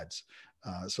the bads.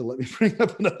 So let me bring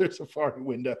up another Safari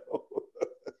window.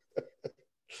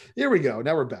 Here we go.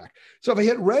 Now we're back. So if I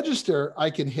hit register, I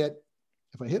can hit,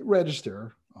 if I hit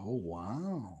register, oh,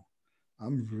 wow.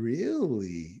 I'm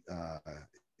really,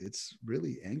 it's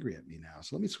really angry at me now.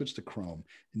 So let me switch to Chrome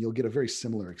and you'll get a very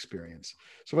similar experience.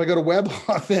 So if I go to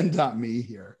webauthn.me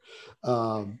here,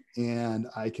 and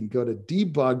I can go to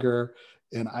debugger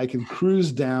and I can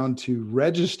cruise down to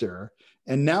register.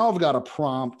 And now I've got a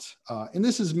prompt. And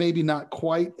this is maybe not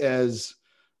quite as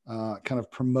kind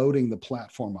of promoting the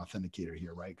platform authenticator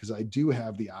here, right? Because I do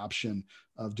have the option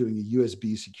of doing a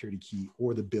USB security key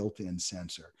or the built-in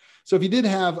sensor. So if you did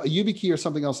have a YubiKey or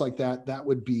something else like that, that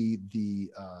would be the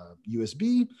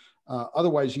USB.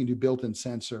 Otherwise, you can do built-in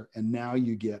sensor, and now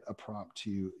you get a prompt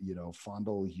to, you know,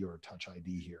 fondle your Touch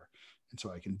ID here. And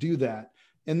so I can do that.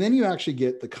 And then you actually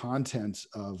get the contents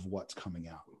of what's coming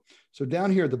out. So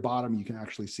down here at the bottom, you can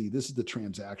actually see this is the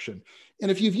transaction. And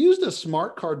if you've used a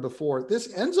smart card before,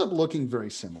 this ends up looking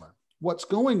very similar. What's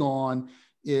going on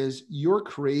is you're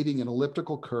creating an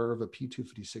elliptical curve, a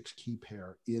P256 key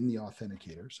pair in the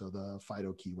authenticator, so the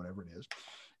FIDO key, whatever it is,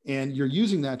 and you're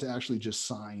using that to actually just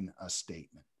sign a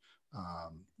statement.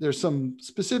 There's some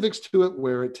specifics to it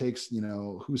where it takes, you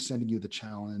know, who's sending you the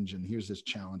challenge, and here's this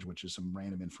challenge, which is some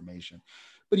random information.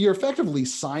 But you're effectively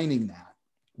signing that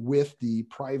with the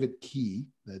private key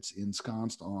that's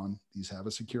ensconced on, these have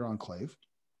a secure enclave,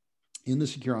 in the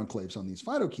secure enclaves on these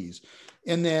FIDO keys.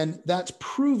 And then that's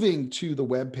proving to the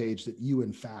web page that you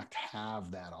in fact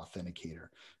have that authenticator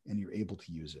and you're able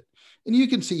to use it. And you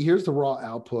can see here's the raw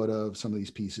output of some of these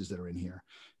pieces that are in here.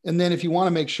 And then if you want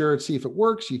to make sure, see if it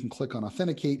works, you can click on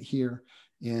authenticate here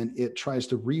and it tries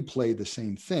to replay the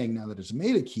same thing now that it's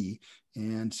made a key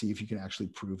and see if you can actually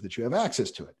prove that you have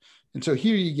access to it. And so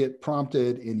here you get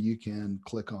prompted and you can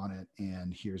click on it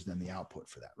and here's then the output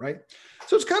for that, right?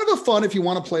 So it's kind of a fun if you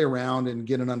want to play around and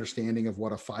get an understanding of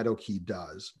what a FIDO key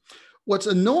does. What's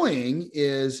annoying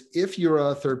is if you're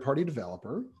a third-party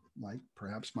developer, like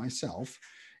perhaps myself,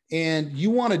 and you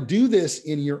want to do this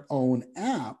in your own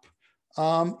app,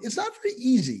 it's not very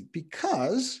easy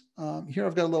because here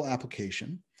I've got a little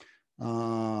application.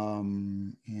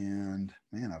 And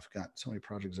man, I've got so many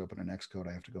projects open in Xcode.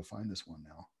 I have to go find this one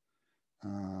now.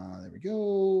 There we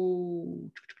go.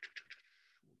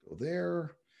 Go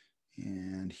there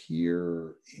and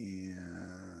here,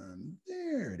 and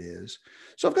there it is.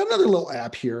 So I've got another little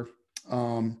app here.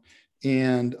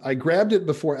 And I grabbed it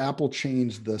before Apple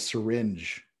changed the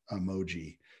syringe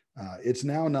emoji. It's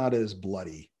now not as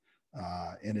bloody.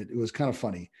 And it was kind of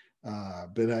funny.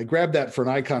 But I grabbed that for an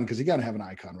icon because you got to have an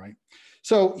icon, right?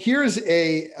 So here's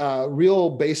a real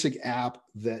basic app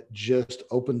that just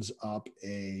opens up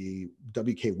a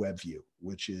WK Web View,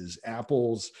 which is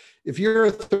Apple's. If you're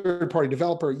a third-party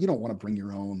developer, you don't want to bring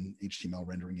your own HTML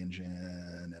rendering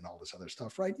engine and all this other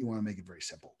stuff, right? You want to make it very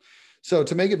simple. So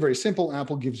to make it very simple,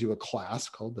 Apple gives you a class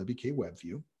called WK Web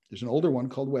View. There's an older one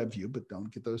called WebView, but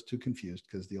don't get those two confused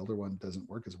because the older one doesn't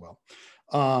work as well.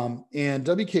 And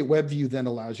WK WebView then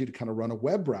allows you to kind of run a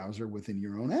web browser within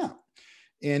your own app.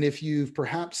 And if you've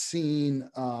perhaps seen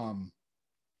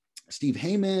Steve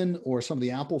Heyman or some of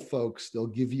the Apple folks, they'll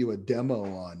give you a demo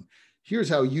on here's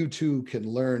how you too can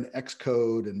learn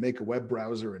Xcode and make a web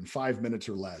browser in 5 minutes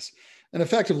or less. And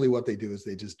effectively what they do is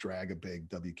they just drag a big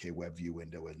WK WebView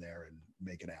window in there and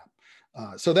make an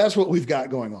app. So that's what we've got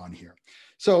going on here.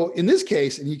 So in this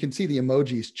case, and you can see the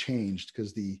emojis changed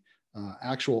because the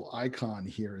actual icon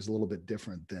here is a little bit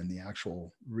different than the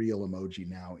actual real emoji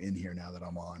now in here now that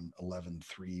I'm on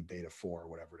 11.3 beta 4 or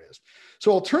whatever it is.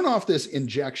 So I'll turn off this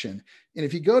injection. And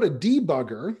if you go to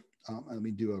debugger, let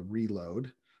me do a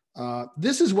reload.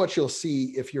 This is what you'll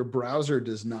see if your browser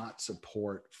does not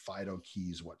support FIDO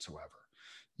keys whatsoever.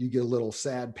 You get a little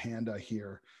sad panda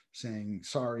here saying,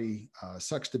 sorry,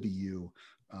 sucks to be you.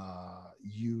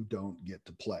 You don't get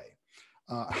to play.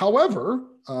 However,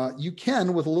 you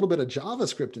can, with a little bit of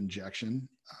JavaScript injection,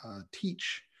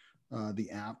 teach the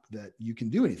app that you can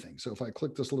do anything. So if I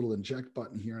click this little inject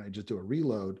button here and I just do a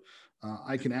reload,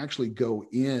 I can actually go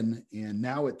in and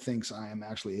now it thinks I am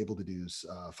actually able to do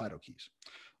FIDO keys.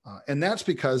 And that's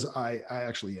because I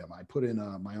actually am. I put in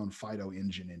my own FIDO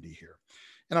engine into here.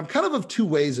 And I'm kind of two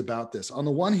ways about this. On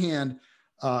the one hand,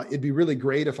 it'd be really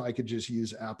great if I could just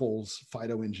use Apple's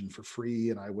FIDO engine for free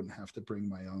and I wouldn't have to bring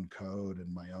my own code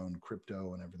and my own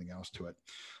crypto and everything else to it.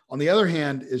 On the other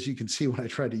hand, as you can see, when I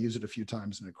tried to use it a few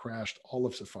times and it crashed all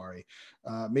of Safari,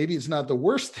 maybe it's not the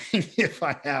worst thing if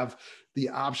I have the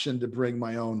option to bring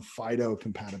my own FIDO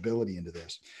compatibility into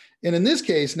this. And in this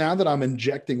case, now that I'm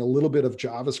injecting a little bit of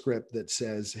JavaScript that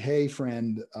says, hey,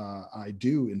 friend, I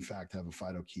do, in fact, have a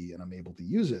FIDO key and I'm able to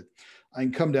use it, I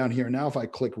can come down here. Now, if I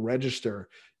click register,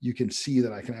 you can see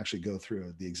that I can actually go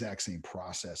through the exact same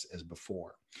process as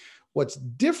before. What's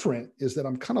different is that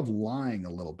I'm kind of lying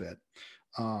a little bit.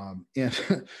 And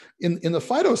in the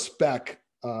FIDO spec,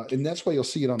 and that's why you'll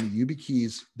see it on the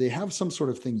YubiKeys, they have some sort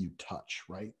of thing you touch,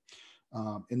 right?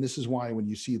 And this is why when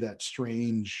you see that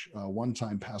strange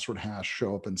one-time password hash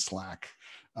show up in Slack,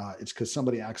 it's because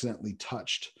somebody accidentally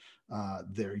touched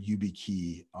their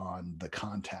YubiKey on the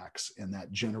contacts and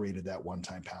that generated that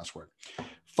one-time password.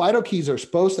 FIDO keys are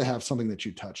supposed to have something that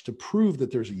you touch to prove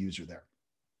that there's a user there.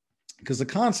 Because the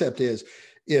concept is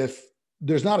if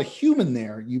there's not a human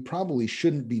there, you probably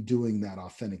shouldn't be doing that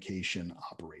authentication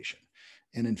operation.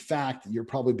 And in fact, you're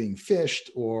probably being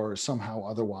phished or somehow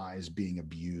otherwise being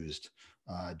abused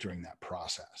during that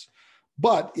process.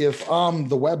 But if I'm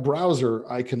the web browser,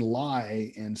 I can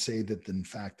lie and say that in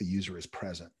fact the user is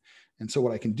present. And so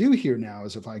what I can do here now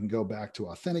is if I can go back to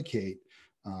authenticate,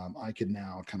 I can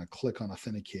now kind of click on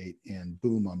authenticate and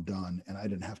boom, I'm done. And I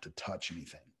didn't have to touch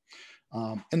anything.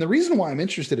 And the reason why I'm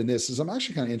interested in this is I'm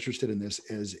actually kind of interested in this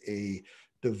as a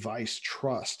device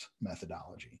trust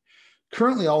methodology.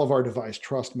 Currently, all of our device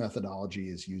trust methodology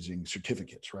is using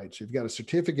certificates, right? So you've got a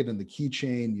certificate in the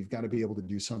keychain. You've got to be able to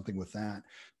do something with that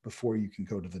before you can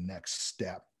go to the next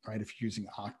step, right? If you're using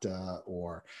Okta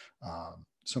or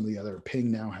some of the other,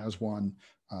 Ping now has one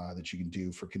that you can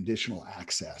do for conditional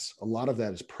access. A lot of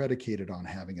that is predicated on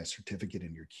having a certificate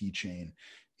in your keychain.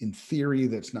 In theory,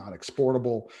 that's not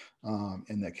exportable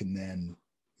and that can then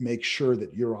make sure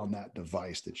that you're on that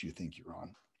device that you think you're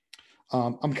on.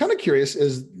 I'm kind of curious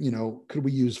as, you know, could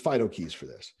we use FIDO keys for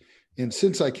this? And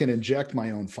since I can inject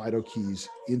my own FIDO keys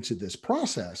into this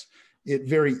process, it's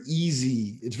very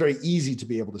easy to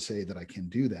be able to say that I can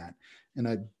do that. And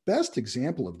a best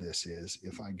example of this is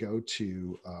if I go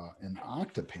to an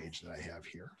Okta page that I have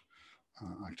here,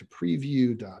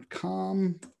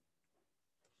 octapreview.com.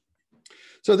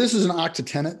 So this is an Okta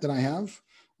tenant that I have.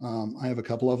 I have a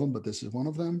couple of them, but this is one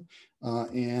of them.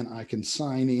 And I can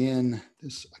sign in.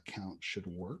 This account should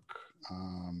work.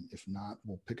 If not,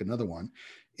 we'll pick another one.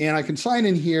 And I can sign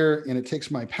in here and it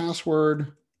takes my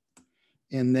password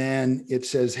And then it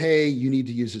says, hey, you need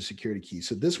to use a security key.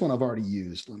 So this one I've already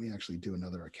used. Let me actually do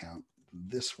another account.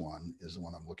 This one is the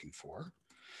one I'm looking for.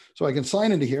 So I can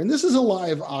sign into here. And this is a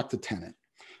live Okta tenant.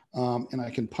 And I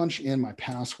can punch in my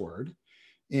password.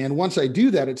 And once I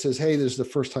do that, it says, hey, this is the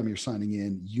first time you're signing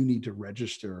in. You need to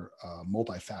register a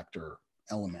multi-factor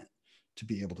element to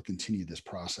be able to continue this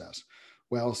process.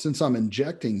 Well, since I'm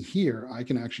injecting here, I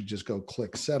can actually just go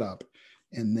click setup,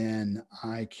 and then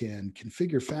I can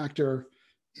configure factor,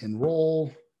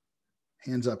 enroll,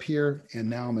 hands up here, and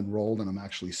now I'm enrolled and I'm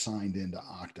actually signed into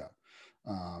Okta.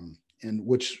 And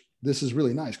which this is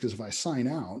really nice, because if I sign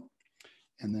out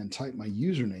and then type my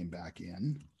username back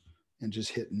in and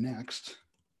just hit next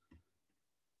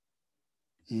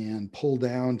and pull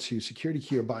down to security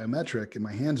key or biometric, and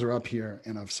my hands are up here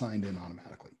and I've signed in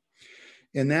automatically.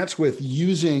 And that's with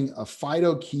using a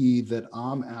FIDO key that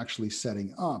I'm actually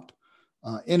setting up.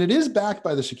 And it is backed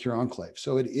by the Secure Enclave.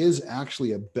 So it is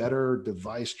actually a better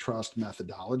device trust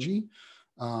methodology.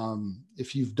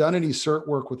 If you've done any cert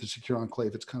work with the Secure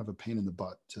Enclave, it's kind of a pain in the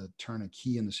butt to turn a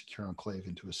key in the Secure Enclave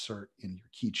into a cert in your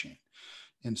keychain.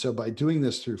 And so by doing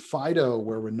this through FIDO,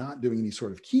 where we're not doing any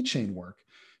sort of keychain work,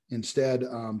 instead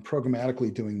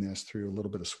programmatically doing this through a little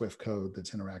bit of Swift code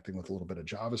that's interacting with a little bit of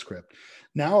JavaScript,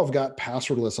 now I've got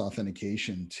passwordless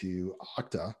authentication to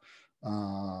Okta.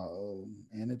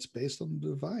 And it's based on the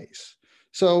device.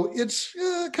 So it's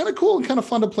kind of cool and kind of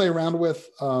fun to play around with.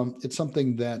 It's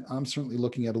something that I'm certainly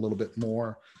looking at a little bit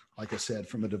more, like I said,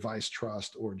 from a device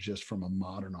trust or just from a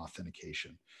modern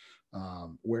authentication.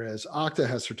 Whereas Okta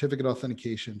has certificate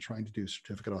authentication, trying to do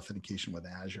certificate authentication with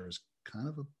Azure is kind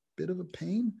of a bit of a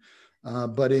pain.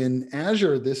 But in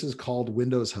Azure, this is called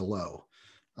Windows Hello.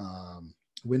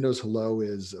 Windows Hello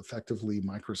is effectively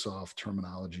Microsoft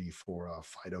terminology for a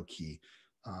FIDO key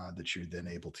that you're then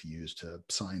able to use to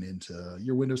sign into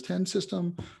your Windows 10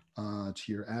 system, to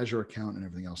your Azure account and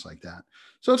everything else like that.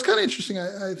 So it's kind of interesting.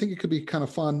 I think it could be kind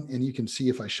of fun. And you can see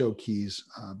if I show keys,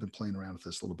 I've been playing around with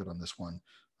this a little bit on this one,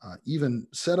 even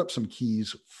set up some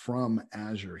keys from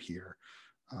Azure here.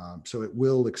 So it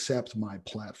will accept my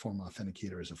platform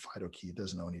authenticator as a FIDO key. It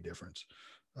doesn't know any difference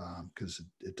because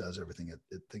it does everything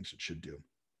it thinks it should do.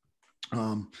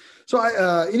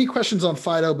 Any questions on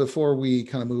FIDO before we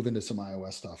kind of move into some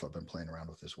iOS stuff I've been playing around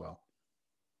with as well?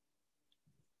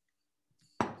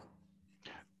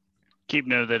 Keep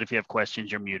note that if you have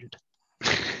questions, you're muted.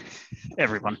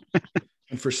 Everyone.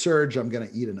 And for Serge, I'm going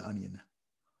to eat an onion.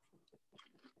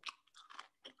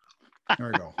 There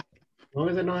we go. As long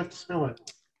as I don't have to smell it.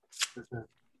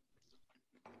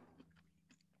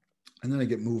 And then I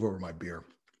get move over my beer.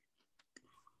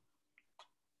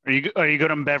 Are you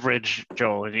good on beverage,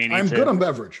 Joel? I'm good on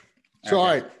beverage. So, okay. All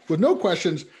right, with no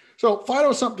questions. So FIDO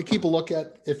is something to keep a look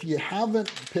at. If you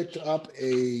haven't picked up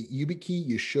a YubiKey,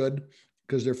 you should,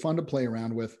 because they're fun to play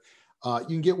around with. You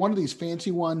can get one of these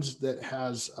fancy ones that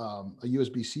has a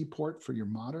USB-C port for your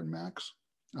modern Macs.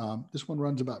 This one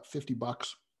runs about $50.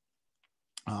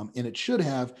 And it should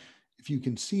have, if you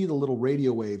can see the little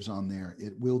radio waves on there,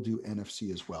 it will do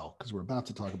NFC as well, because we're about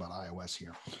to talk about iOS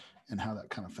here and how that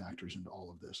kind of factors into all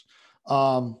of this.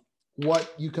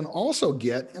 What you can also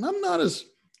get, and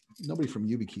nobody from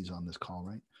YubiKey's on this call,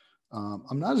 right?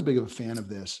 I'm not as big of a fan of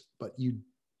this, but you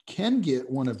can get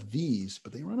one of these,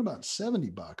 but they run about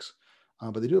 $70,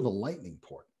 but they do have a Lightning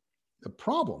port. The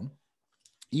problem,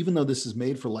 even though this is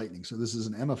made for Lightning, so this is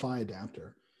an MFI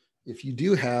adapter, if you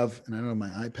do have, and I don't have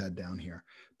my iPad down here,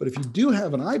 but if you do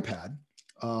have an iPad,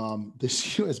 this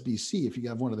USB-C, if you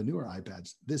have one of the newer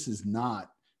iPads, this is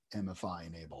not MFI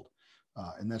enabled.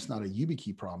 And that's not a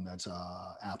YubiKey problem, that's an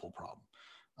Apple problem.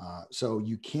 So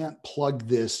you can't plug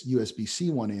this USB-C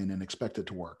one in and expect it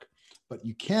to work, but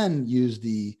you can use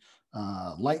the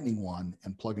Lightning one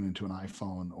and plug it into an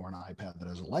iPhone or an iPad that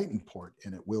has a Lightning port,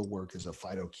 and it will work as a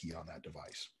FIDO key on that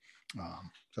device.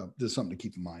 So this is something to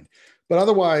keep in mind. But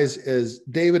otherwise, as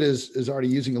David is already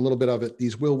using a little bit of it,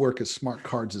 these will work as smart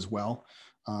cards as well.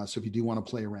 So if you do want to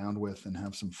play around with and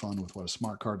have some fun with what a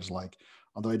smart card is like,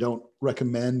 although I don't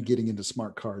recommend getting into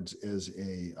smart cards as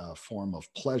a form of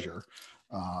pleasure.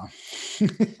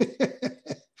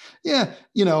 Yeah,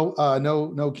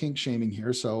 no kink shaming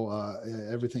here. So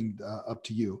everything up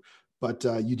to you. But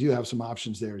you do have some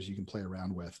options there as you can play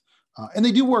around with. And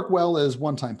they do work well as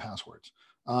one-time passwords.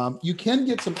 You can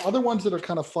get some other ones that are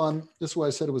kind of fun. This is why I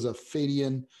said it was a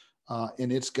Fadian,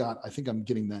 and it's got, I think I'm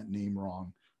getting that name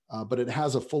wrong, but it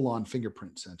has a full-on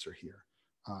fingerprint sensor here.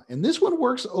 And this one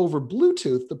works over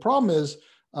Bluetooth. The problem is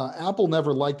Apple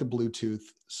never liked the Bluetooth,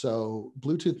 so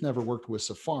Bluetooth never worked with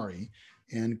Safari,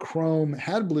 and Chrome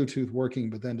had Bluetooth working,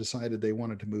 but then decided they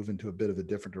wanted to move into a bit of a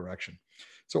different direction.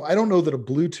 So I don't know that a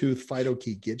Bluetooth FIDO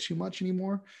key gets you much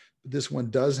anymore, but this one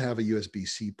does have a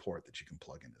USB-C port that you can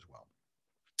plug in as well.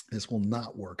 This will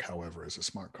not work, however, as a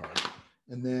smart card.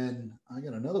 And then I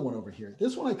got another one over here.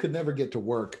 This one I could never get to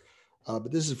work, but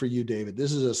this is for you, David.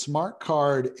 This is a smart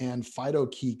card and FIDO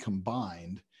key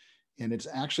combined, and it's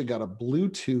actually got a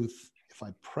Bluetooth. If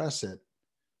I press it,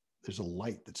 there's a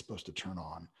light that's supposed to turn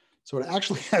on. So it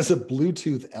actually has a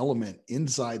Bluetooth element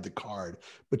inside the card,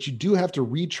 but you do have to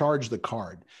recharge the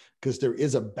card because there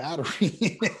is a battery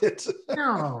in it.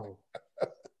 No.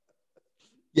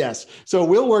 Yes. So it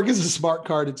will work as a smart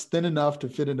card. It's thin enough to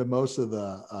fit into most of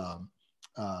the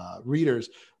readers,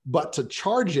 but to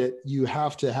charge it, you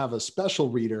have to have a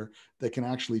special reader that can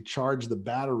actually charge the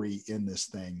battery in this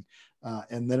thing.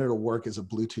 And then it'll work as a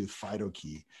Bluetooth FIDO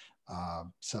key.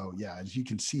 So yeah, as you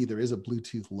can see, there is a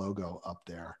Bluetooth logo up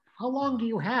there. How long do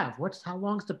you have? How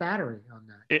long's the battery on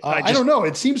that? I don't know.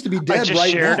 It seems to be dead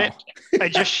right now. I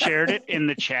just shared it in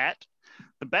the chat.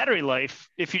 The battery life,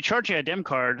 if you charge a DEM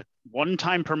card one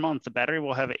time per month, the battery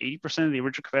will have 80% of the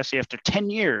original capacity after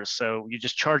 10 years. So you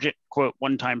just charge it, quote,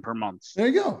 one time per month. There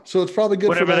you go. So it's probably good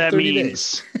Whatever for about that 30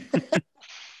 means. days.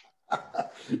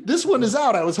 This one is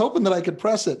out. I was hoping that I could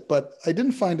press it, but I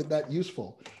didn't find it that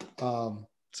useful.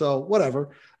 So whatever.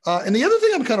 And the other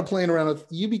thing I'm kind of playing around with,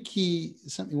 YubiKey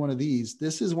sent me one of these.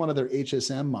 This is one of their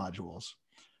HSM modules,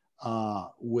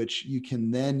 which you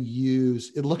can then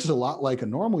use. It looks a lot like a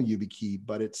normal YubiKey,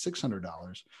 but it's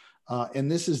 $600. And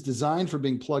this is designed for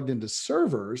being plugged into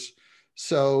servers.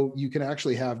 So you can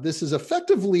actually have, this is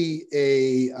effectively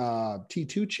a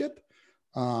T2 chip.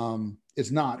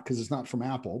 It's not, because it's not from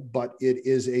Apple, but it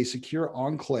is a secure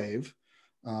enclave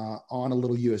on a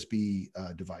little USB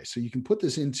device. So you can put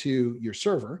this into your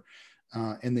server,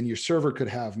 and then your server could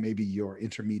have maybe your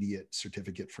intermediate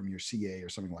certificate from your CA or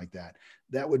something like that.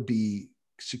 That would be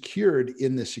secured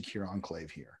in this secure enclave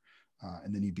here.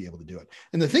 And then you'd be able to do it.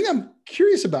 And the thing I'm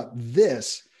curious about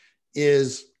this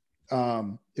is,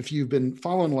 if you've been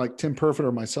following like Tim Perfit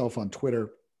or myself on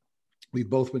Twitter, we've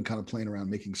both been kind of playing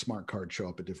around making smart cards show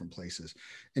up at different places.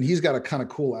 And he's got a kind of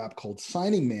cool app called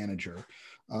Signing Manager.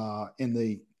 And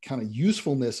the kind of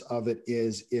usefulness of it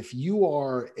is if you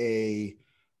are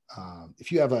if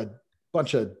you have a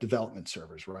bunch of development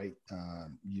servers, right?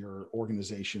 Your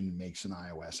organization makes an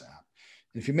iOS app.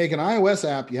 And if you make an iOS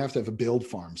app, you have to have a build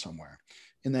farm somewhere.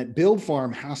 And that build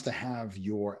farm has to have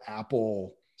your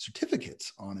Apple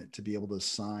certificates on it to be able to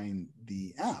sign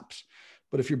the apps.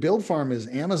 But if your build farm is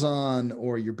Amazon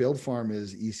or your build farm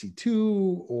is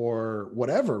EC2 or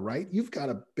whatever, right? You've got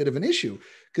a bit of an issue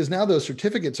because now those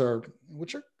certificates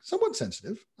which are somewhat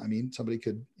sensitive. I mean, somebody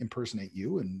could impersonate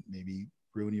you and maybe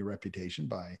ruin your reputation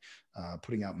by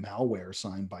putting out malware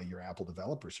signed by your Apple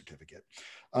developer certificate.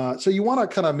 So you want to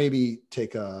kind of maybe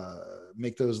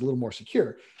make those a little more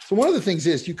secure. So one of the things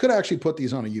is you could actually put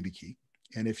these on a YubiKey.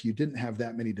 And if you didn't have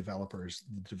that many developers,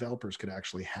 the developers could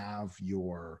actually have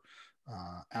your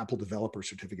Apple developer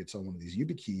certificates on one of these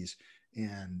YubiKeys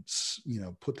and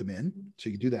put them in. So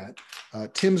you can do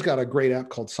that. Tim's got a great app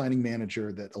called Signing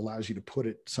Manager that allows you to put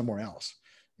it somewhere else.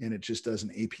 And it just does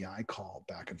an API call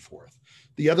back and forth.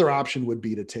 The other option would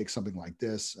be to take something like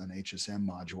this, an HSM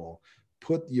module,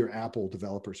 put your Apple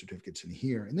developer certificates in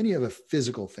here, and then you have a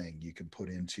physical thing you can put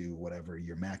into whatever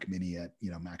your Mac Mini at,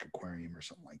 Mac Aquarium or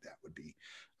something like that would be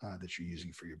that you're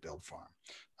using for your build farm.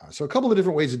 So a couple of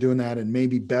different ways of doing that, and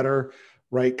maybe better,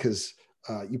 right? Because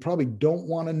you probably don't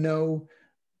want to know,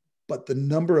 but the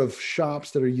number of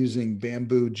shops that are using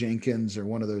Bamboo, Jenkins, or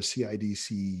one of those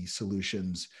CIDC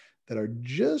solutions that are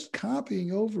just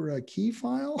copying over a key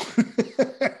file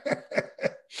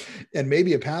and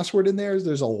maybe a password in there,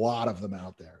 there's a lot of them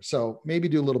out there. So maybe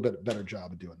do a little bit better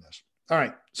job of doing this. All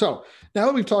right. So now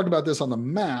that we've talked about this on the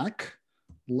Mac,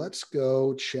 let's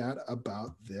go chat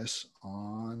about this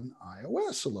on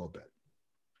iOS a little bit.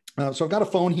 So I've got a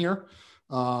phone here,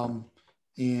 and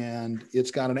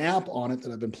it's got an app on it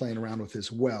that I've been playing around with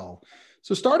as well.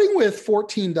 So starting with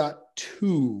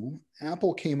 14.2,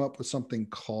 Apple came up with something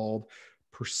called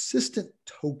persistent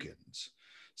tokens.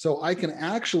 So I can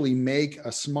actually make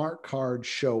a smart card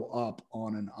show up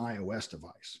on an iOS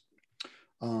device,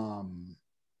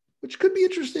 which could be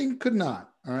interesting, could not.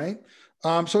 All right.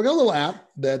 So I got a little app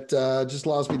that just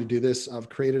allows me to do this. I've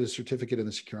created a certificate in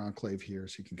the Secure Enclave here,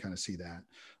 so you can kind of see that.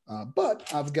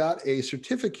 But I've got a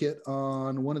certificate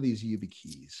on one of these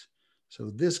YubiKeys. So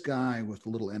this guy with the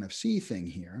little NFC thing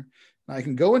here, I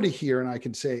can go into here and I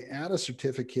can say, add a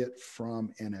certificate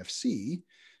from NFC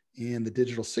and the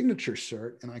digital signature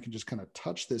cert. And I can just kind of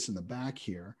touch this in the back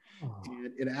here.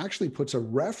 And it actually puts a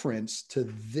reference to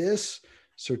this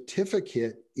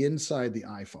certificate inside the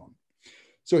iPhone.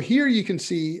 So here you can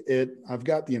see it. I've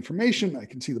got the information. I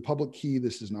can see the public key.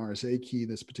 This is an RSA key,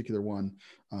 this particular one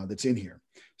that's in here.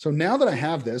 So now that I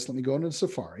have this, let me go into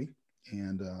Safari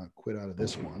and quit out of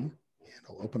this one. And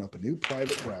I'll open up a new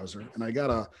private browser. And I got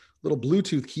a little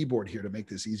Bluetooth keyboard here to make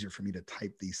this easier for me to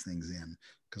type these things in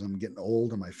because I'm getting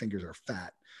old and my fingers are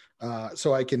fat.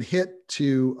 So I can hit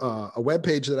to a web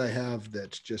page that I have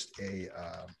that's just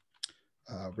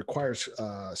requires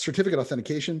certificate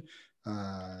authentication,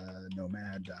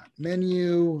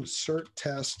 NoMAD.menu, cert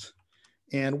test.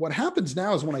 And what happens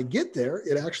now is when I get there,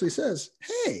 it actually says,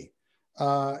 hey,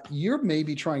 you're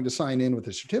maybe trying to sign in with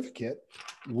a certificate.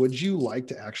 Would you like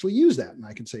to actually use that? And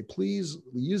I can say, please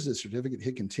use this certificate,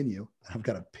 hit continue. I've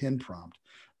got a pin prompt.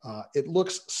 It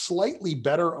looks slightly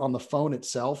better on the phone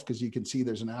itself because you can see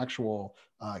there's an actual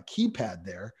keypad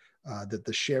there that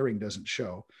the sharing doesn't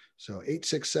show. So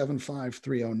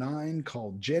 8675309,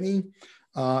 called Jenny.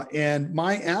 And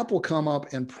my app will come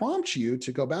up and prompt you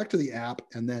to go back to the app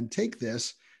and then take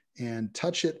this and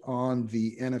touch it on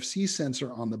the NFC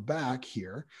sensor on the back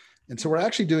here. And so we're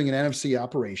actually doing an NFC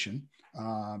operation,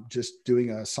 just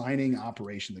doing a signing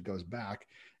operation that goes back.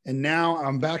 And now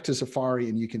I'm back to Safari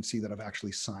and you can see that I've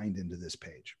actually signed into this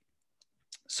page.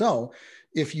 So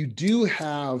if you do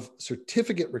have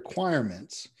certificate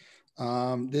requirements,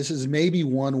 this is maybe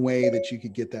one way that you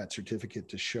could get that certificate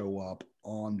to show up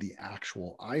on the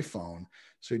actual iPhone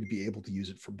so you'd be able to use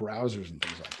it for browsers and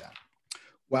things like that.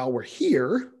 While we're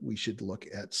here, we should look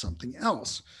at something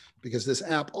else because this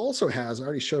app also has, I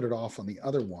already showed it off on the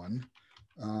other one,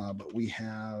 but we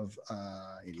have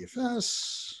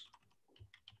ADFS,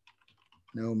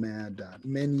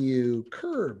 NoMAD.menu,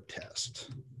 curb test.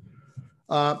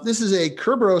 This is a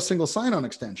Kerberos single sign-on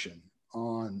extension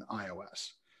on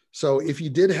iOS. So if you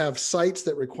did have sites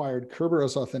that required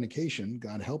Kerberos authentication,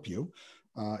 God help you,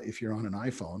 if you're on an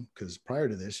iPhone, because prior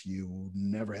to this, you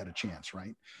never had a chance,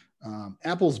 right?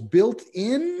 Apple's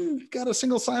built-in got a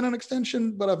single sign-on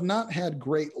extension, but I've not had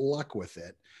great luck with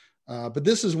it. But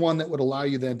this is one that would allow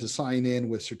you then to sign in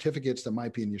with certificates that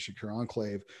might be in your secure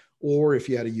enclave, or if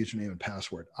you had a username and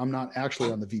password. I'm not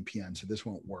actually on the VPN, so this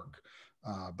won't work.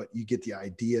 But you get the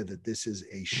idea that this is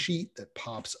a sheet that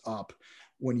pops up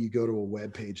when you go to a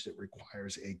web page that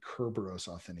requires a Kerberos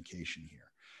authentication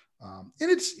here. And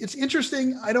it's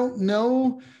interesting. I don't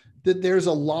know that there's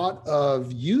a lot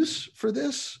of use for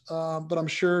this, but I'm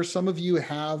sure some of you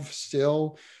have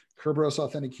still Kerberos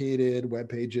authenticated web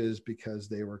pages because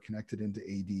they were connected into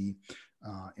AD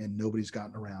and nobody's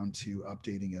gotten around to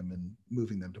updating them and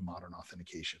moving them to modern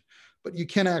authentication. But you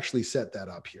can actually set that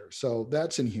up here. So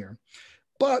that's in here.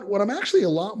 But what I'm actually a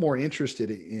lot more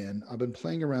interested in, I've been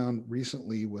playing around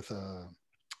recently with a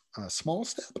small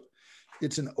step.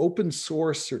 It's an open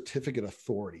source certificate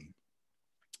authority.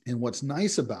 And what's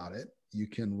nice about it, you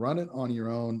can run it on your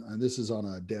own. And this is on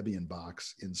a Debian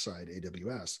box inside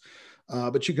AWS,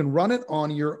 but you can run it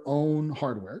on your own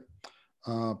hardware,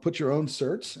 put your own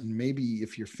certs, and maybe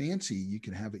if you're fancy, you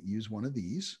can have it use one of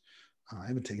these. I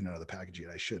haven't taken it out of the package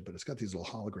yet. I should, but it's got these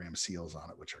little hologram seals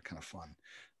on it, which are kind of fun.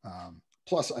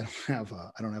 Plus, I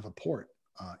don't have a port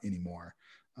anymore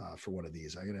for one of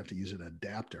these. I'm gonna have to use an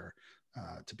adapter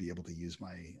to be able to use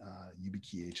my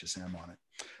YubiKey HSM on it.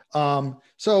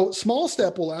 So Small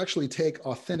Step will actually take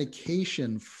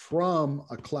authentication from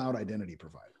a cloud identity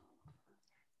provider.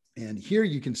 And here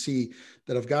you can see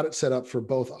that I've got it set up for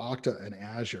both Okta and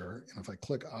Azure. And if I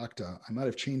click Okta, I might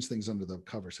have changed things under the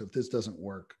cover. So if this doesn't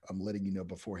work, I'm letting you know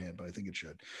beforehand, but I think it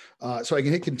should. So I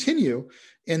can hit continue.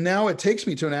 And now it takes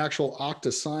me to an actual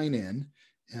Okta sign in.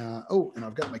 And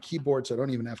I've got my keyboard, so I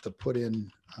don't even have to put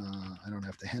in, I don't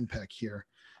have to henpeck here.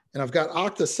 And I've got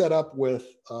Okta set up with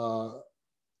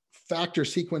factor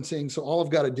sequencing. So all I've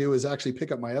got to do is actually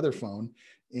pick up my other phone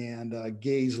and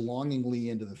gaze longingly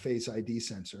into the Face ID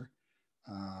sensor.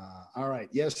 All right,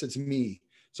 yes, it's me.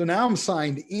 So now I'm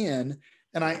signed in,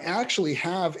 and I actually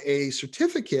have a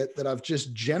certificate that I've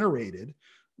just generated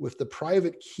with the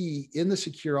private key in the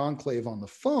secure enclave on the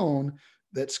phone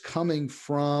that's coming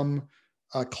from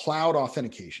cloud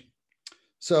authentication.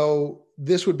 So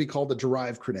this would be called the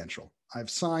derived credential. I've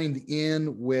signed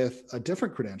in with a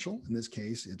different credential. In this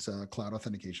case, it's a cloud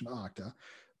authentication Okta,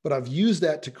 but I've used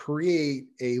that to create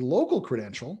a local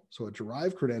credential, so a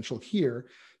derived credential here.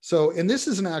 So, and this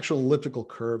is an actual elliptical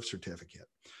curve certificate.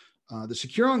 The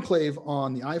secure enclave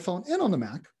on the iPhone and on the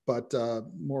Mac, but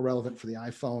more relevant for the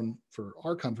iPhone for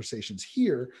our conversations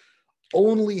here,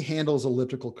 only handles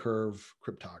elliptical curve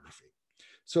cryptography.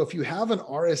 So if you have an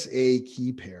RSA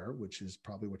key pair, which is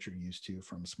probably what you're used to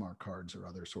from smart cards or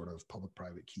other sort of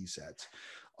public-private key sets,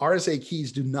 RSA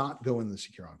keys do not go in the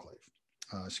secure enclave.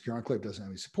 Secure Enclave doesn't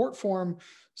have any support for them.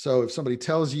 So if somebody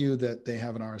tells you that they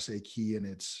have an RSA key and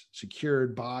it's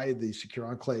secured by the Secure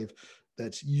Enclave,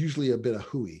 that's usually a bit of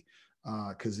hooey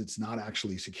because it's not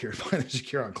actually secured by the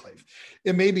Secure Enclave.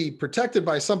 It may be protected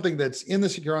by something that's in the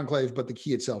Secure Enclave, but the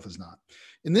key itself is not.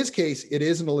 In this case, it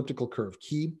is an elliptical curve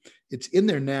key. It's in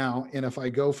there now. And if I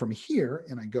go from here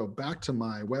and I go back to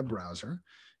my web browser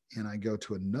and I go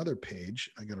to another page,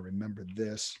 I got to remember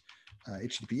this.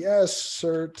 HTTPS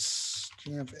certs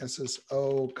jamf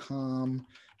SSO com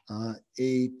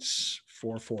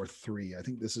 8443. I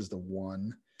think this is the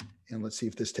one. And let's see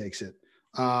if this takes it.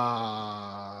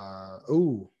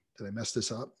 Oh, did I mess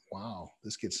this up? Wow,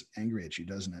 this gets angry at you,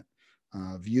 doesn't it?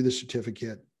 View the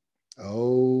certificate.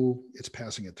 Oh, it's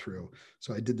passing it through.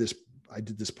 So I did this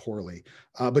poorly,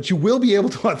 but you will be able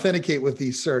to authenticate with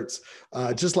these certs,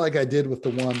 just like I did with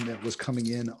the one that was coming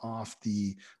in off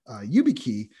the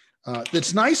YubiKey.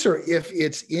 That's nicer if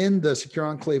it's in the Secure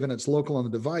Enclave and it's local on the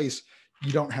device.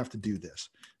 You don't have to do this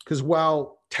because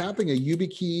while tapping a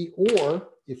YubiKey, or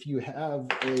if you have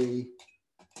a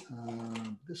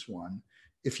this one,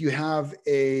 if you have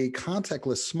a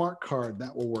contactless smart card,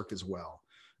 that will work as well.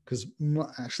 Because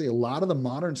actually, a lot of the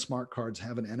modern smart cards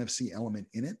have an NFC element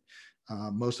in it.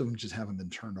 Most of them just haven't been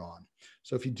turned on.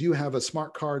 So if you do have a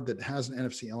smart card that has an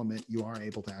NFC element, you are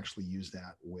able to actually use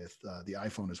that with the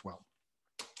iPhone as well.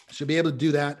 So you'll be able to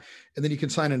do that, and then you can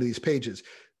sign into these pages.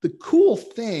 The cool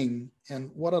thing, and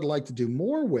what I'd like to do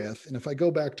more with, and if I go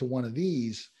back to one of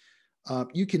these,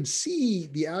 you can see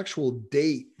the actual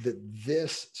date that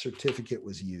this certificate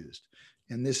was used.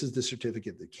 And this is the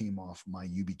certificate that came off my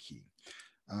YubiKey.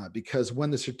 Because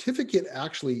when the certificate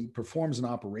actually performs an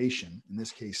operation, in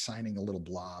this case, signing a little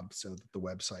blob so that the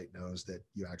website knows that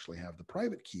you actually have the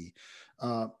private key,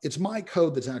 it's my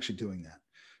code that's actually doing that.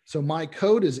 So my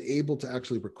code is able to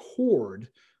actually record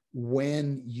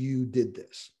when you did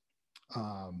this,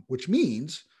 which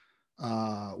means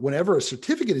whenever a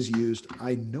certificate is used,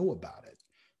 I know about it.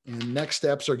 And next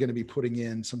steps are going to be putting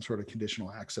in some sort of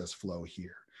conditional access flow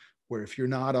here, where if you're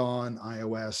not on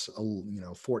iOS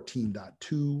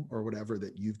 14.2 or whatever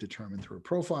that you've determined through a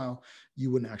profile,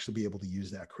 you wouldn't actually be able to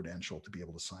use that credential to be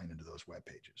able to sign into those web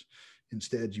pages.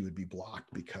 Instead, you would be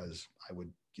blocked because I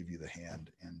would give you the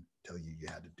hand and tell you you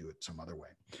had to do it some other way.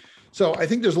 So I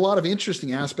think there's a lot of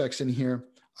interesting aspects in here.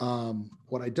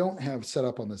 What I don't have set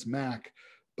up on this Mac,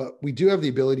 but we do have the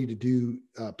ability to do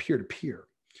peer-to-peer.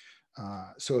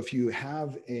 So if you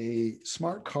have a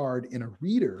smart card in a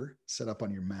reader set up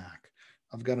on your Mac,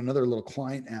 I've got another little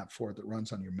client app for it that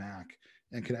runs on your Mac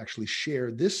and can actually share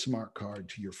this smart card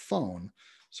to your phone.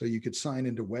 So you could sign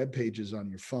into web pages on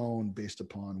your phone based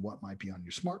upon what might be on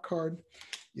your smart card.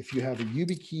 If you have a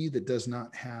YubiKey that does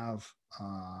not have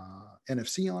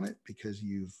NFC on it because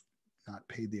you've not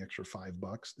paid the extra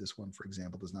 $5, this one, for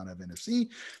example, does not have NFC,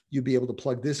 you'd be able to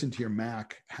plug this into your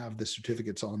Mac, have the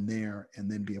certificates on there, and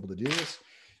then be able to do this.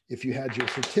 If you had your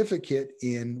certificate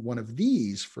in one of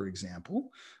these, for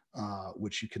example,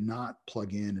 which you cannot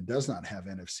plug in and does not have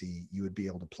NFC, you would be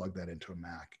able to plug that into a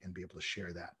Mac and be able to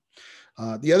share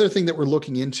that. The other thing that we're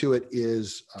looking into it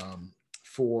is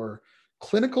for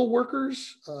clinical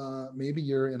workers. Maybe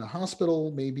you're in a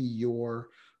hospital, maybe you're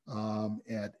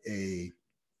at a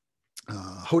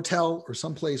hotel or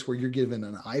someplace where you're given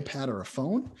an iPad or a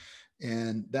phone,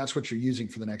 and that's what you're using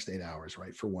for the next 8 hours,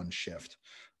 right? For one shift.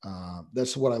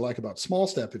 That's what I like about Small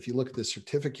Step. If you look at this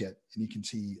certificate and you can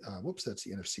see, whoops, that's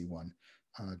the NFC one.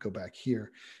 Go back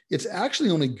here. It's actually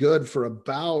only good for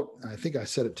about, I think I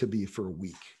set it to be for a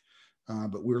week.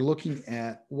 But we're looking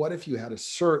at what if you had a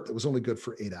cert that was only good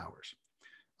for 8 hours.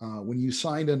 When you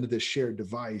signed into this shared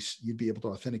device, you'd be able to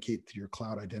authenticate to your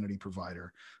cloud identity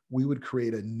provider. We would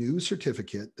create a new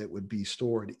certificate that would be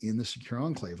stored in the Secure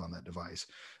Enclave on that device,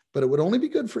 but it would only be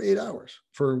good for 8 hours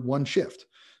for one shift.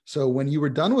 So when you were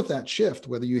done with that shift,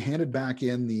 whether you handed back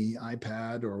in the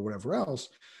iPad or whatever else,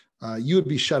 you would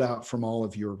be shut out from all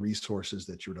of your resources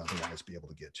that you would otherwise be able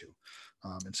to get to.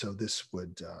 And so this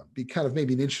would be kind of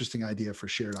maybe an interesting idea for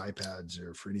shared iPads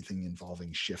or for anything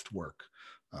involving shift work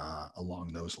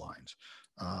along those lines.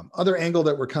 Other angle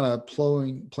that we're kind of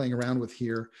playing around with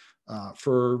here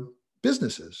for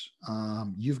businesses,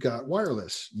 you've got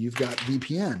wireless, you've got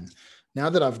VPN. Now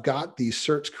that I've got these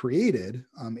certs created,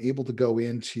 I'm able to go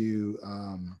into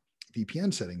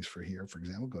VPN settings for here. For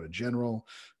example, go to General,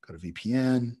 go to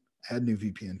VPN, add new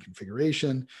VPN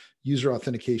configuration, user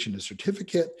authentication to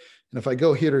certificate. And if I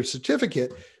go here to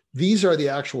certificate, these are the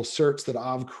actual certs that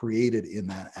I've created in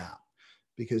that app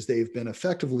because they've been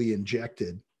effectively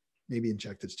injected, maybe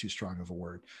injected is too strong of a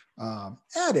word,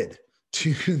 added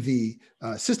to the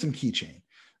system keychain.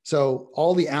 So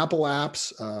all the Apple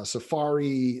apps,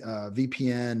 Safari,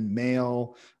 VPN,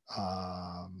 Mail,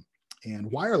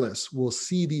 and wireless will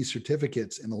see these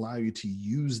certificates and allow you to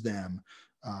use them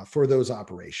for those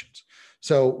operations.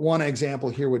 So one example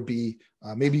here would be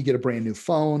maybe you get a brand new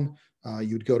phone.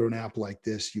 You would go to an app like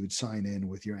this. You would sign in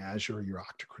with your Azure, your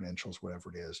Okta credentials,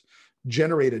 whatever it is,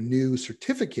 generate a new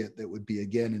certificate that would be,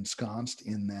 again, ensconced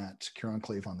in that secure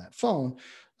enclave on that phone.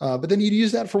 But then you'd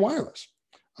use that for wireless.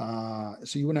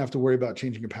 So you wouldn't have to worry about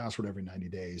changing your password every 90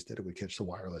 days, that it would catch the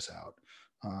wireless out.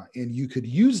 And you could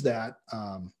use that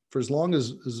for as long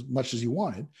as much as you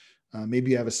wanted.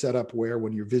 Maybe you have a setup where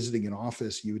when you're visiting an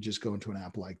office, you would just go into an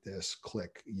app like this,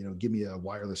 click, give me a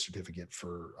wireless certificate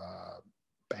for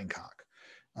Bangkok.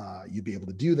 You'd be able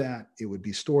to do that. It would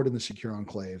be stored in the secure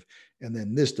enclave. And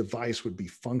then this device would be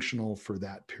functional for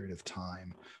that period of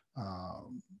time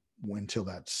until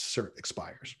that cert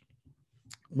expires.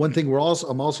 One thing I'm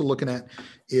also looking at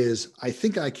is I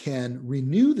think I can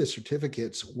renew the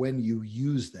certificates when you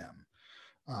use them.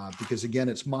 Because again,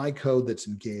 it's my code that's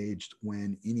engaged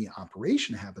when any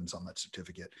operation happens on that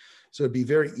certificate. So it'd be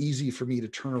very easy for me to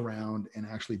turn around and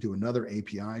actually do another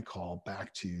API call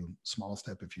back to Small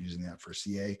Step if you're using that for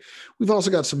CA. We've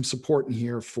also got some support in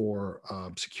here for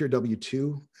Secure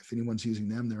W2. If anyone's using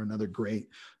them, they're another great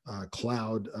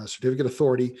cloud certificate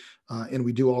authority. And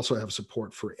we do also have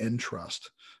support for Entrust,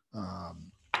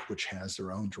 which has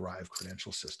their own derived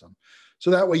credential system. So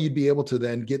that way you'd be able to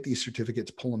then get these certificates,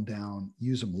 pull them down,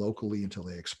 use them locally until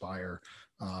they expire.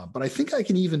 But I think I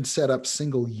can even set up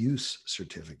single-use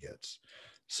certificates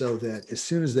so that as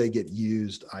soon as they get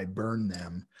used, I burn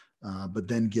them, but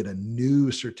then get a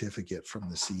new certificate from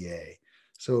the CA.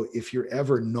 So if you're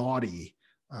ever naughty,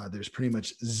 there's pretty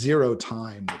much zero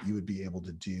time that you would be able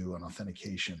to do an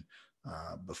authentication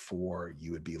before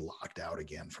you would be locked out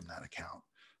again from that account.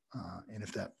 And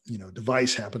if that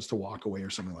device happens to walk away or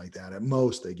something like that, at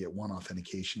most they get one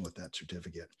authentication with that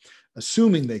certificate,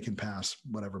 assuming they can pass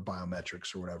whatever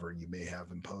biometrics or whatever you may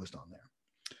have imposed on there.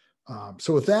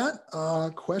 So with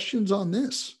that, questions on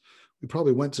this? We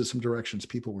probably went to some directions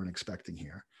people weren't expecting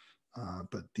here,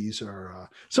 but these are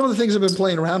some of the things I've been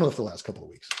playing around with the last couple of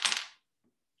weeks.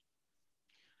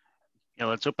 Yeah,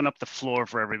 let's open up the floor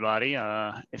for everybody.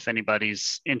 If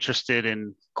anybody's interested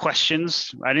in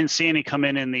questions, I didn't see any come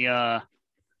in the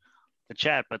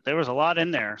chat, but there was a lot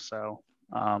in there. So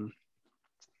I'd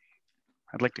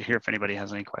like to hear if anybody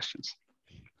has any questions.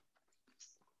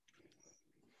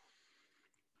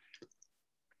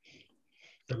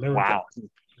 Wow,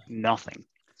 nothing.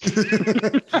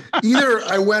 Either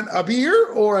I went up here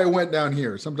or I went down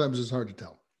here. Sometimes it's hard to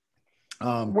tell.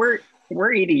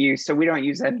 We're EDU, so we don't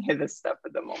use any of this stuff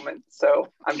at the moment. So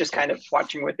I'm just kind of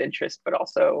watching with interest, but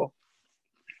also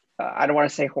I don't want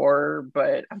to say horror,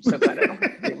 but I'm so glad I don't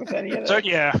have to deal with any of this. So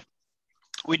yeah,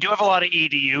 we do have a lot of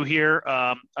EDU here.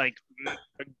 Like a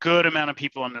good amount of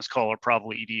people on this call are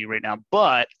probably EDU right now,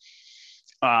 but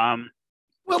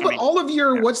all of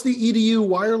your, what's the EDU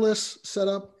wireless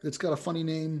setup? It's got a funny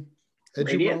name.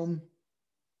 EduRoam.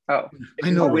 Oh,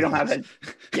 I know we don't have it.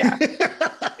 Yeah.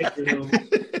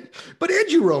 But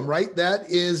EduRoam, right? That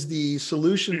is the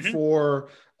solution for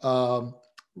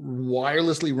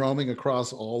wirelessly roaming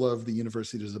across all of the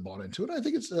universities that bought into it. I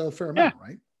think it's a fair amount,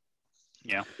 right?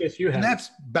 Yeah. Yes, you have. And that's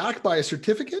backed by a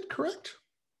certificate, correct?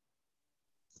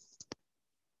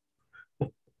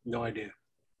 No idea.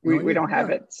 We don't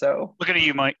have it, so looking at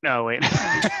you, Mike. No, wait.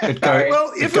 It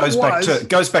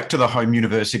goes back to the home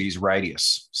university's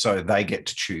radius, so they get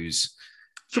to choose.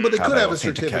 So, but they could have a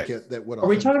certificate that would. Are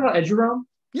we talking about EduRoam?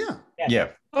 Yeah.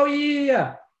 Oh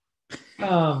yeah.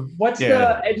 What's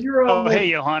the EduRoam? Oh, hey,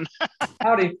 Johan.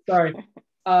 Howdy. Sorry.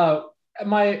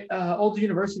 My old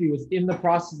university was in the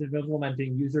process of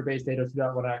implementing user-based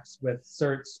 802.1x with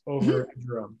certs over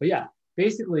EduRoam. But yeah,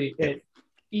 basically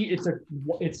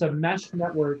it's a mesh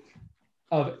network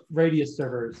of radius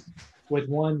servers with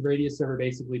one radius server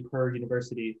basically per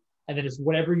university. And then it's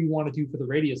whatever you want to do for the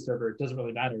radius server. It doesn't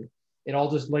really matter. It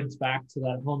all just links back to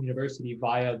that home university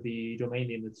via the domain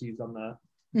name that's used on the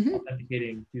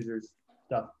authenticating users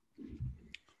stuff.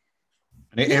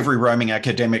 And every roaming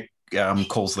academic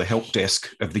calls the help desk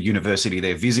of the university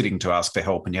they're visiting to ask for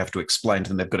help, and you have to explain to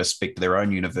them they've got to speak to their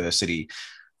own university.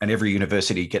 And every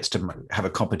university gets to have a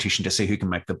competition to see who can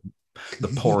make the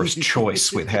poorest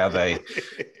choice with how they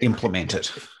implement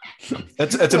it.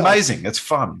 It's amazing. It's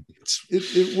fun.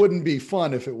 It wouldn't be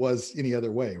fun if it was any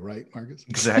other way, right, Marcus?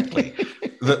 Exactly.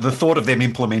 The thought of them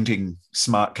implementing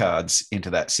smart cards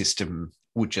into that system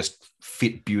would just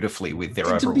fit beautifully with their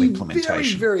overall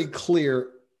implementation. Very, very clear.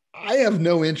 I have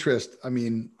no interest. I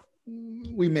mean,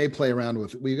 we may play around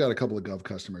with. We've got a couple of Gov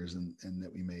customers and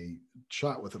that we may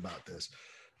chat with about this.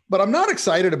 But I'm not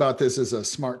excited about this as a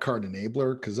smart card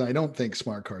enabler because I don't think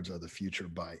smart cards are the future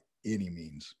by any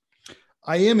means.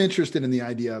 I am interested in the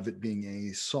idea of it being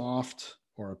a soft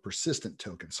or a persistent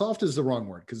token. Soft is the wrong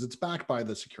word because it's backed by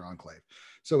the Secure Enclave.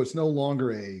 So it's no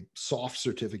longer a soft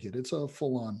certificate. It's a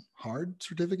full-on hard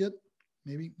certificate.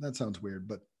 Maybe that sounds weird,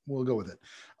 but we'll go with it.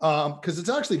 Because it's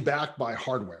actually backed by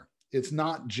hardware. It's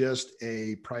not just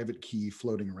a private key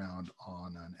floating around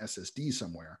on an SSD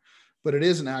somewhere, but it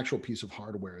is an actual piece of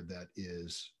hardware that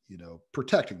is,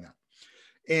 protecting that.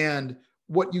 And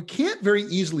what you can't very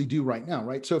easily do right now,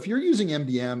 right? So if you're using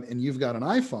MDM and you've got an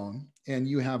iPhone and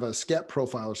you have a SCEP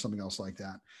profile or something else like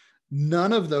that,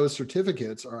 none of those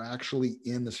certificates are actually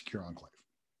in the Secure Enclave.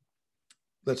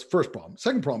 That's the first problem.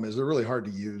 Second problem is they're really hard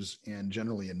to use and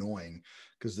generally annoying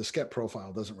because the SCEP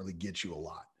profile doesn't really get you a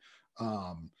lot.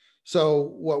 So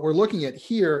what we're looking at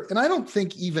here, and I don't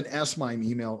think even SMIME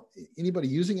email, anybody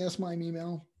using SMIME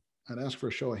email? I'd ask for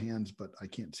a show of hands, but I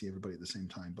can't see everybody at the same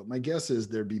time. But my guess is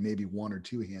there'd be maybe 1 or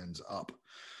 2 hands up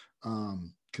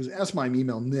because SMIME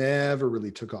email never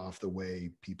really took off the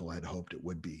way people had hoped it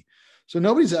would be. So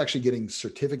nobody's actually getting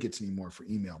certificates anymore for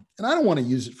email. And I don't want to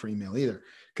use it for email either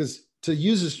because to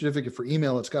use a certificate for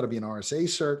email, it's got to be an RSA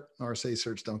cert. RSA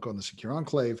certs don't go in the Secure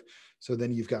Enclave. So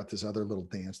then you've got this other little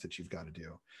dance that you've got to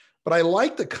do. But I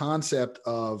like the concept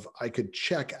of I could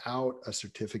check out a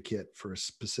certificate for a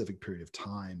specific period of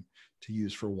time to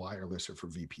use for wireless or for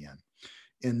VPN.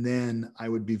 And then I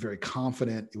would be very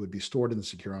confident it would be stored in the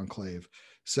Secure Enclave.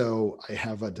 So I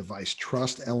have a device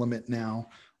trust element now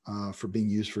for being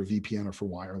used for VPN or for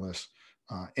wireless.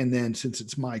 And then since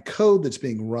it's my code that's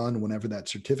being run whenever that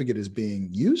certificate is being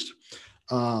used,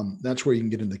 that's where you can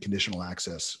get into the conditional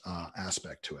access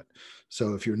aspect to it.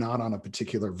 So if you're not on a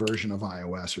particular version of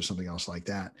iOS or something else like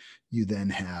that, you then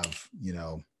have,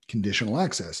 conditional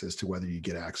access as to whether you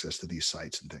get access to these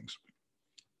sites and things.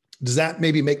 Does that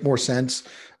maybe make more sense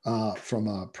from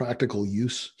a practical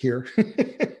use here?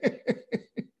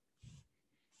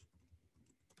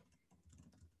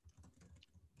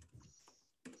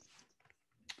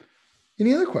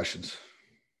 Any other questions?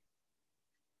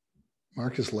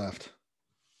 Marcus left.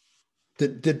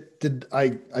 Did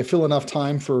I fill enough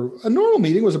time for a normal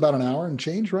meeting? Was about an hour and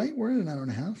change, right? We're in an hour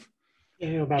and a half.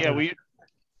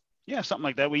 Something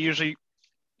like that. We usually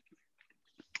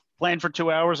plan for 2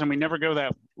 hours and we never go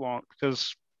that long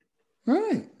because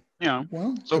right.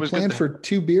 Well, so I planned for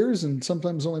 2 beers and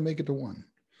sometimes only make it to 1.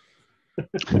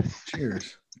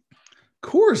 Cheers.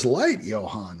 Coors Light,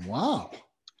 Johan. Wow.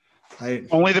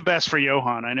 Only the best for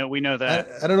Johan. We know that.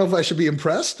 I don't know if I should be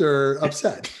impressed or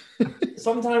upset.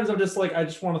 Sometimes I'm just like, I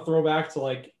just want to throw back to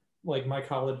like my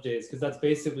college days because that's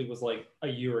basically was like a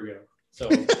year ago. So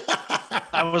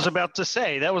I was about to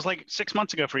say that was like 6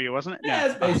 months ago for you, wasn't it? Yeah,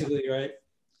 it's basically right.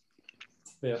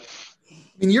 Yeah.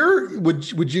 I mean,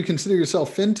 would you consider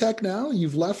yourself fintech now?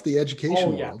 You've left the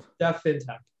education world. Def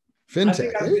fintech.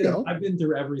 Fintech. There you go. I've been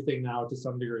through everything now to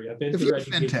some degree. I've been if through you're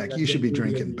fintech, you should be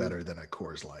drinking better than a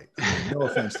Coors Light. I mean, no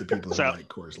offense to people who like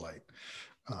Coors Light.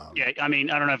 I mean,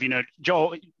 I don't know if you know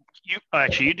Joel.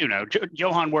 You do know.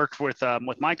 Johan worked with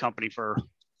my company for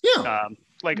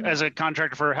as a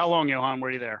contractor for how long? Johan,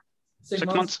 were you there? 6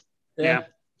 months. Yeah.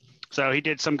 So he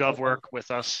did some gov work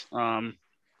with us.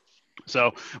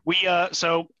 So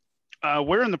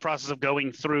we're in the process of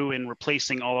going through and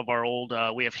replacing all of our old.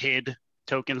 We have HID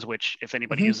tokens, which if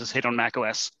anybody uses HID on Mac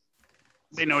OS,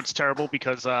 they know it's terrible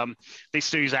because they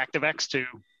still use ActiveX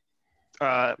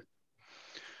to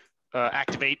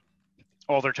activate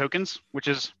all their tokens, which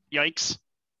is yikes.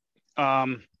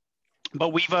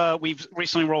 But we've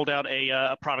recently rolled out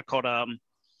a product called I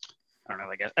don't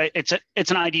know. I guess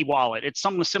it's an ID wallet. It's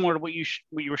something similar to what you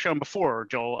were showing before,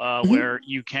 Joel, where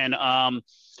you can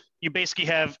you basically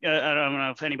have I don't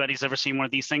know if anybody's ever seen one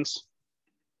of these things,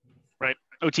 right?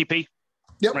 OTP.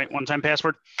 Yep. Right. One-time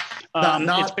password.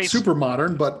 Not super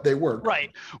modern, but they work.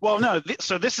 Right. Well, no.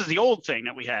 So this is the old thing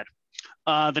that we had.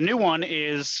 The new one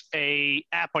is a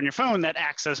app on your phone that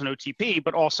acts as an OTP,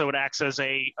 but also it acts as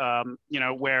a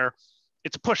where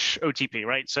it's a push OTP,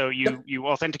 right? So you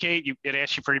authenticate. It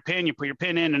asks you for your PIN. You put your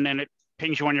PIN in, and then it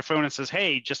pings you on your phone and says,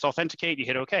 "Hey, just authenticate." You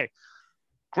hit OK.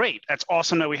 Great. That's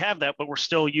awesome that we have that, but we're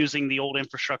still using the old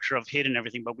infrastructure of HID and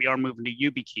everything. But we are moving to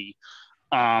YubiKey.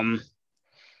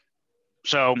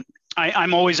 So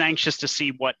I'm always anxious to see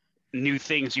what new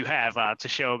things you have to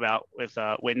show about with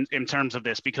in terms of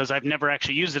this, because I've never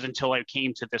actually used it until I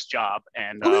came to this job,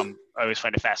 and I always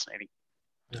find it fascinating.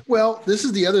 Well, this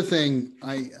is the other thing.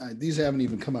 These haven't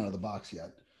even come out of the box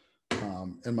yet,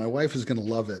 And my wife is going to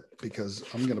love it because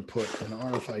I'm going to put an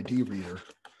RFID reader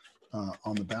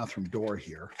on the bathroom door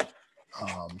here.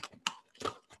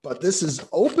 But this is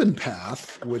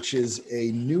OpenPath, which is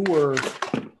a newer,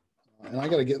 and I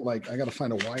got to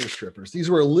find a wire strippers. These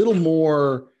were a little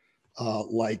more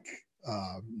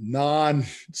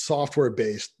non-software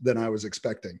based than I was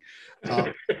expecting.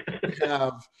 We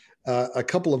have a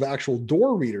couple of actual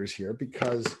door readers here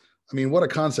because, I mean, what a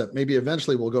concept. Maybe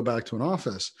eventually we'll go back to an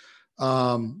office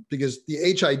because the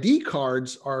HID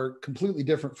cards are completely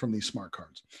different from these smart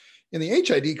cards. And the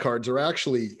HID cards are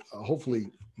actually, hopefully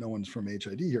no one's from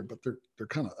HID here, but they're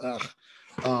kind of,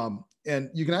 and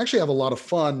you can actually have a lot of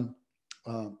fun.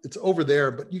 It's over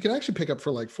there, but you can actually pick up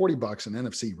for like $40 an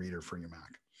NFC reader for your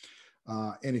Mac.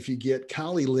 And if you get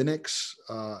Kali Linux,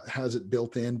 has it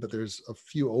built in, but there's a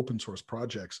few open source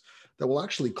projects that will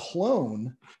actually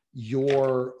clone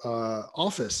your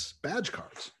Office badge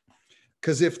cards.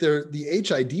 Because if they're the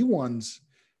HID ones,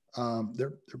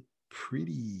 they're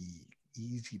pretty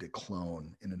easy to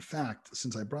clone. And in fact,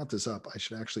 since I brought this up, I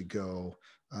should actually go.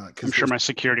 I'm sure my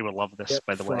security would love this,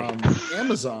 by the way. From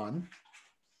Amazon.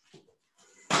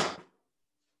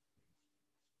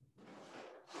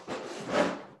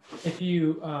 If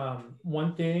you,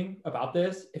 one thing about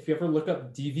this, if you ever look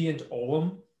up Deviant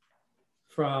Olem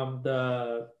from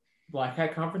the Black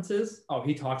Hat conferences, oh,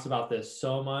 he talks about this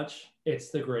so much. It's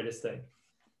the greatest thing.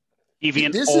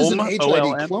 Deviant This is an Olem, HID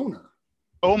OLM. cloner.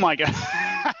 Oh my God.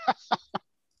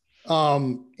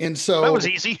 And so that was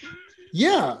easy.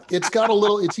 Yeah,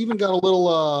 it's even got a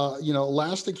little,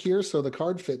 elastic here. So the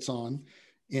card fits on,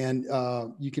 and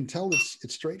you can tell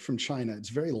it's straight from China. It's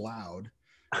very loud,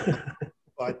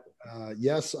 but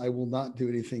yes, I will not do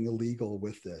anything illegal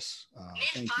with this.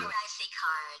 Thank you.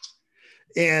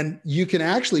 And you can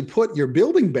actually put your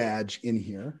building badge in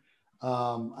here.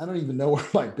 I don't even know where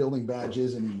my building badge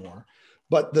is anymore,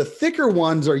 but the thicker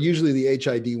ones are usually the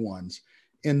HID ones.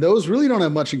 And those really don't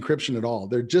have much encryption at all.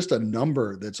 They're just a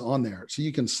number that's on there. So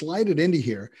you can slide it into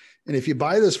here. And if you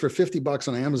buy this for $50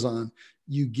 on Amazon,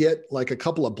 you get like a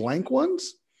couple of blank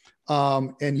ones.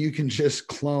 And you can just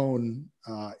clone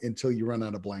until you run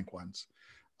out of blank ones.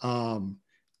 And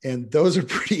those are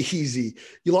pretty easy.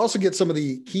 You'll also get some of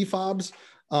the key fobs.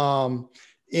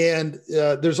 And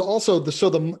there's also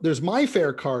there's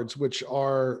MyFair cards, which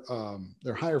are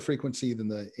they're higher frequency than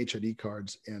the HID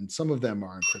cards, and some of them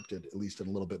are encrypted, at least in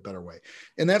a little bit better way.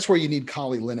 And that's where you need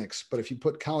Kali Linux. But if you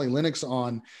put Kali Linux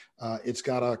on, it's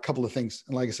got a couple of things.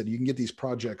 And like I said, you can get these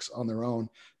projects on their own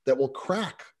that will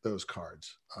crack those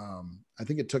cards. I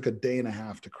think it took a day and a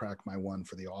half to crack my one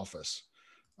for the office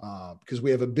because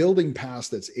we have a building pass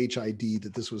that's HID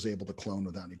that this was able to clone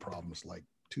without any problems, like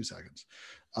 2 seconds.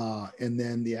 And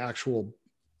then the actual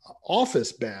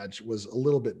office badge was a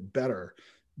little bit better.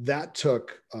 That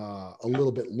took a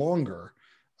little bit longer,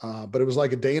 but it was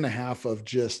like a day and a half of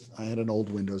I had an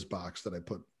old Windows box that I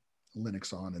put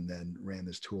Linux on and then ran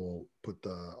this tool, put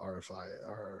the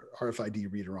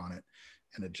RFID reader on it,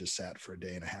 and it just sat for a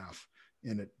day and a half.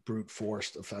 And it brute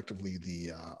forced effectively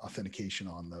the authentication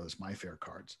on those MyFair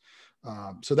cards.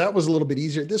 So that was a little bit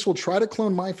easier. This will try to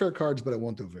clone MyFair cards, but it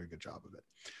won't do a very good job of it.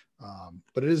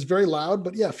 But it is very loud,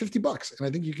 but yeah, $50. And I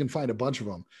think you can find a bunch of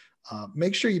them.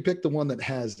 Make sure you pick the one that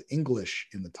has English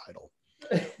in the title,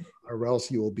 or else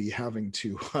you will be having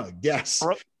to guess.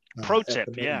 Pro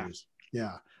tip, yeah.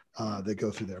 Yeah, that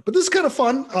go through there. But this is kind of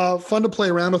fun to play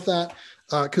around with that.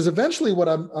 Because eventually what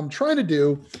I'm trying to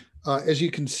do, as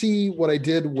you can see what I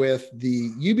did with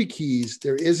the YubiKeys,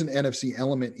 there is an NFC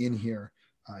element in here.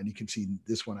 And you can see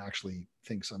this one actually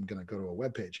thinks I'm going to go to a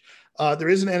web page. There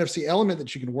is an NFC element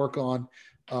that you can work on.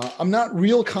 I'm not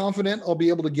real confident I'll be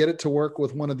able to get it to work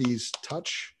with one of these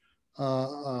touch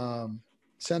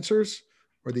sensors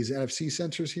or these NFC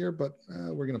sensors here, but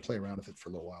we're going to play around with it for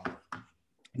a little while.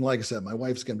 And like I said, my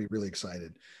wife's going to be really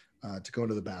excited to go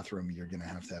into the bathroom. You're going to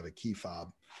have a key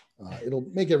fob. It'll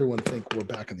make everyone think we're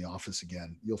back in the office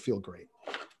again. You'll feel great.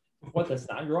 What, that's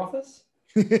not your office?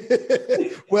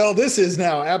 Well, this is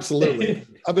now, absolutely.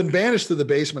 I've been banished to the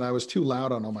basement. I was too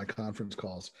loud on all my conference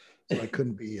calls, so I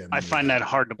couldn't be in. I find that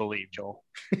hard to believe, Joel.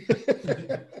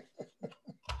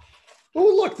 Oh,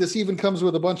 look, this even comes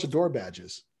with a bunch of door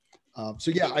badges.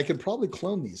 So yeah, I could probably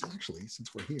clone these actually,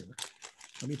 since we're here.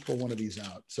 Let me pull one of these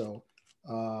out. So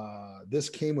this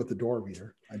came with the door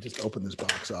reader. I just opened this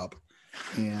box up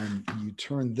and you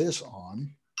turn this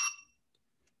on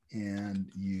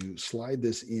and you slide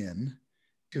this in.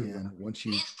 And once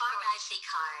you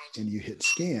hit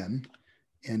scan,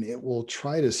 and it will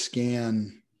try to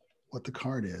scan what the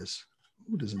card is.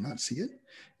 Oh, does it not see it?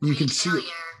 And you can see it.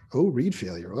 Oh, read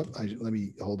failure. Oh, let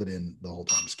me hold it in the whole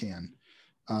time. Scan.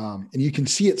 And you can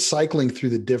see it cycling through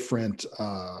the different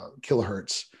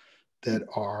kilohertz that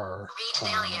are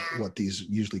what these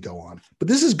usually go on. But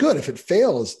this is good. If it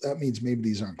fails, that means maybe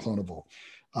these aren't clonable.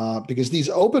 Because these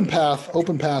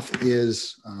OpenPath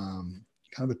is kind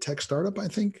of a tech startup, I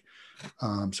think.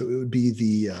 So it would be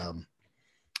the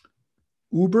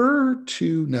Uber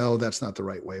to, no, that's not the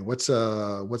right way. What's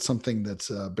something that's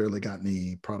barely got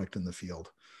any product in the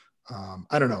field?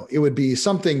 I don't know. It would be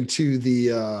something to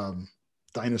the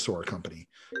dinosaur company,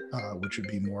 which would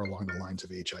be more along the lines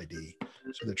of HID.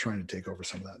 So they're trying to take over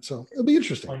some of that. So it'll be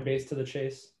interesting. Coinbase to the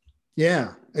chase.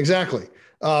 Yeah, exactly.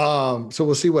 So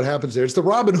we'll see what happens there. It's the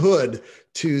Robin Hood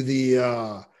to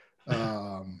the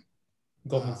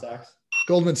Goldman Sachs.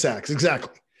 Goldman Sachs,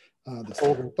 exactly.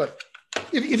 But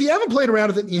if you haven't played around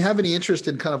with it and you have any interest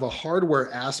in kind of a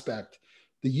hardware aspect,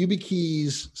 the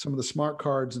YubiKeys, some of the smart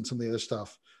cards, and some of the other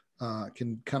stuff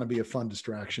can kind of be a fun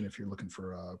distraction if you're looking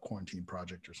for a quarantine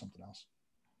project or something else.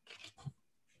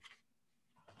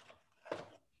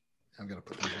 I'm going to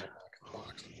put these back in the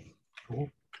box.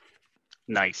 Cool.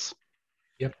 Nice.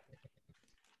 Yep.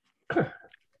 I'm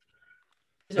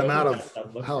out of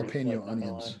jalapeno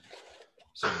onions.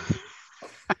 So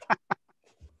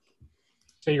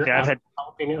you're I've out had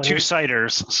of jalapeno 2 onions?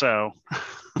 ciders, so.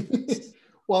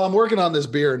 Well, I'm working on this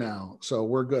beer now, so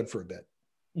we're good for a bit.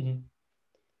 Mm-hmm.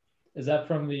 Is that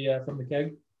from the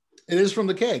keg? It is from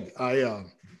the keg.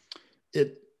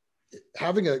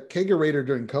 Having a kegerator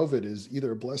during COVID is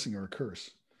either a blessing or a curse,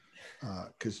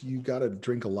 because you got to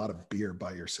drink a lot of beer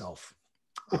by yourself.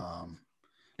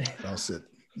 Else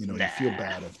you feel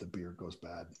bad if the beer goes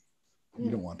bad.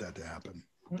 You don't want that to happen.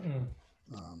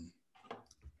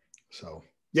 So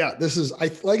yeah, this is,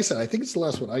 like I said, I think it's the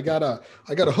last one. I got a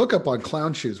hookup on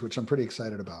clown shoes, which I'm pretty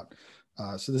excited about.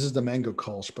 So this is the Mango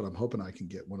Kolsch, but I'm hoping I can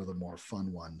get one of the more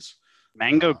fun ones.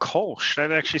 Mango Kolsch.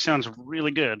 That actually sounds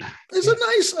really good. It's a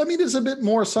nice, it's a bit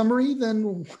more summery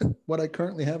than what I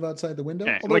currently have outside the window.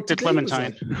 Okay, Although like the today it was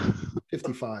clementine. like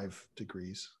 55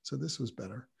 degrees. So this was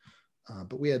better.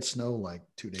 But we had snow like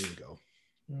 2 days ago.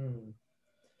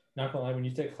 Not gonna lie, when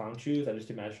you say clown shoes, I just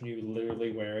imagine you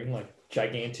literally wearing like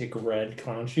gigantic red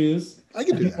clown shoes. I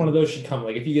can do that. One of those should come.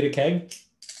 Like if you get a keg,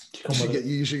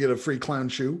 you should get a free clown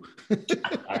shoe.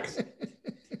 I'd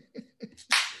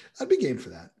be game for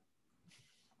that.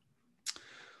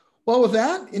 Well, with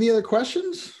that, any other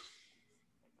questions?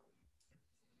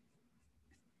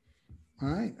 All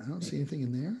right, I don't see anything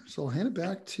in there. So I'll hand it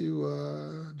back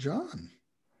to John.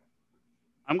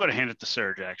 I'm going to hand it to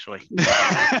Serge, actually.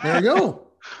 There you go.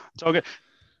 It's all good.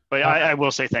 But I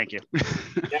will say thank you.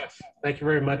 Yes. Thank you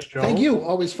very much, Joel. Thank you.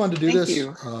 Always fun to do this.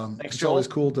 Thanks, it's Joel. always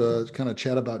cool to kind of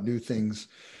chat about new things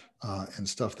and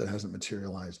stuff that hasn't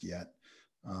materialized yet.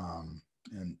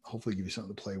 And hopefully give you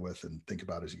something to play with and think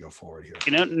about as you go forward here.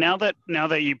 Now that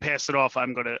you pass it off,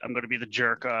 I'm gonna be the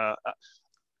jerk. I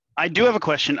do have a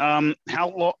question. How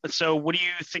long? So, what are you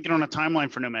thinking on a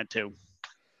timeline for NoMAD 2?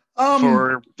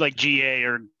 For like GA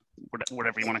or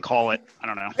whatever you want to call it? I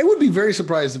don't know. I would be very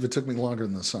surprised if it took me longer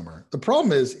than the summer. The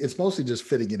problem is it's mostly just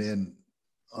fitting it in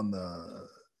on the,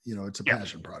 it's a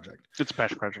passion project. It's a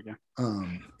passion project, yeah.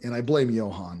 And I blame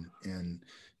Johan. And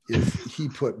if he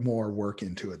put more work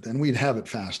into it, then we'd have it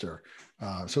faster.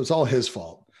 So it's all his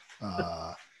fault.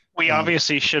 We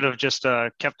obviously should have just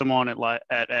kept him on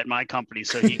at my company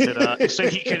so he could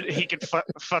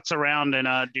futz around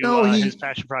and do his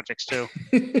passion projects too.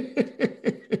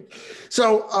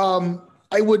 So a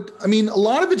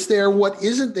lot of it's there. What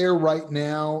isn't there right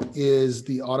now is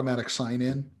the automatic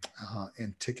sign-in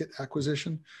and ticket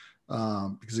acquisition.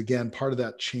 Because again, part of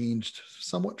that changed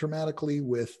somewhat dramatically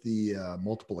with the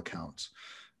multiple accounts.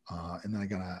 And then I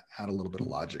got to add a little bit of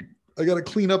logic. I got to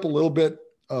clean up a little bit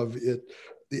of it.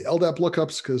 The LDAP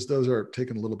lookups, because those are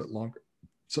taking a little bit longer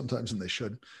sometimes than they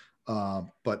should.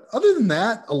 But other than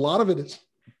that, a lot of it is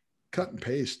cut and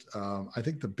paste. I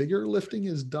think the bigger lifting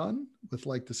is done with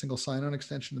like the single sign-on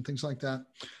extension and things like that.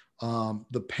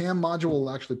 The PAM module will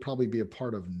actually probably be a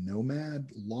part of NoMAD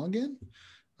login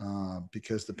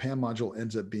because the PAM module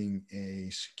ends up being a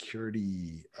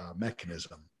security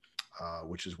mechanism,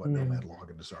 which is what NoMAD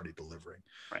login is already delivering.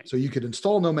 Right. So you could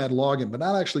install NoMAD login, but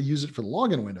not actually use it for the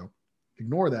login window.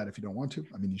 Ignore that if you don't want to.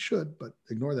 I mean, you should, but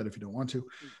ignore that if you don't want to.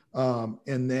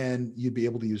 And then you'd be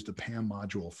able to use the PAM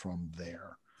module from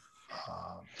there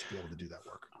to be able to do that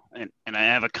work. And I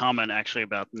have a comment actually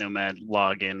about NoMAD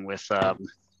login with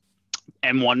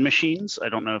M1 machines. I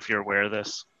don't know if you're aware of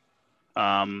this.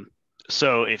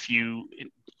 So if you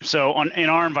So in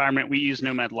our environment, we use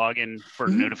NoMAD login for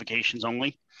notifications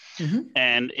only.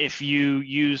 And if you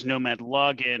use NoMAD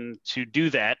login to do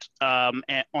that on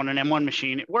an M1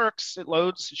 machine, it works. It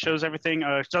loads. It shows everything.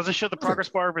 It doesn't show the progress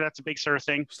bar, but that's a big Sur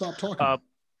thing. Stop talking.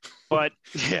 But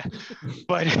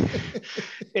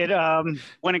it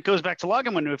when it goes back to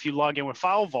login window, if you log in with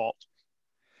File Vault,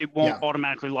 it won't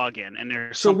automatically log in. And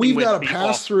there's so we've got a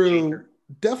pass through.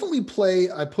 Definitely play.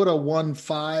 I put a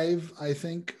 1.5, I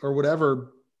think, or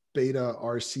whatever beta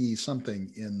RC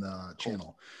something in the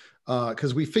channel,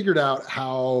 because we figured out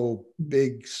how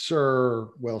big Sur,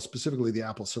 well, specifically the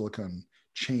Apple Silicon,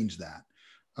 changed that.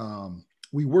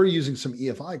 We were using some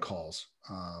EFI calls.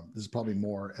 This is probably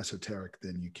more esoteric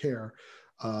than you care.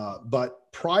 But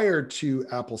prior to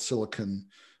Apple Silicon,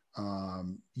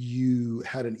 you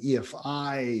had an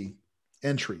EFI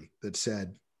entry that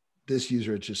said, this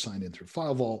user had just signed in through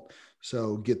File Vault,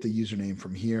 so get the username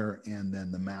from here, and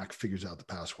then the Mac figures out the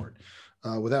password.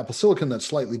 With Apple Silicon, that's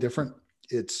slightly different.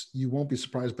 You won't be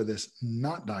surprised by this,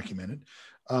 not documented,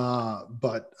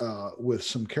 but with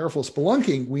some careful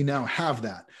spelunking, we now have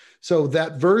that. So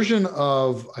that version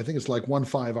of, I think it's like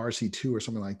 1.5 RC2 or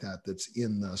something like that, that's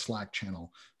in the Slack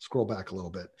channel, scroll back a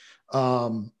little bit,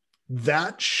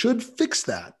 that should fix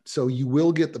that. So you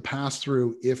will get the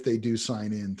pass-through if they do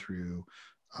sign in through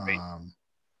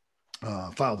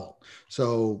File Vault.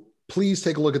 So please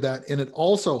take a look at that. And it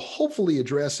also hopefully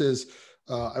addresses,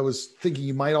 I was thinking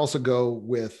you might also go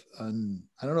with, I don't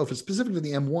know if it's specific to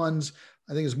the M1s,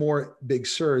 I think it's more Big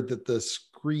Sur that the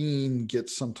screen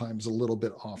gets sometimes a little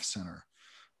bit off center,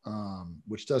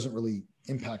 which doesn't really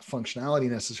impact functionality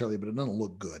necessarily, but it doesn't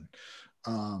look good.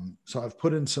 So I've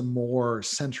put in some more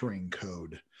centering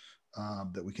code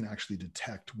that we can actually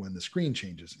detect when the screen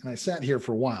changes. And I sat here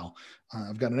for a while.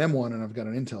 I've got an M1 and I've got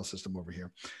an Intel system over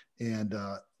here, and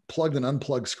plugged and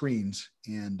unplugged screens,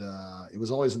 and it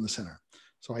was always in the center.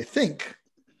 So I think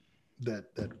that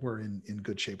we're in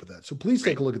good shape with that. So please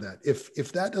take a look at that.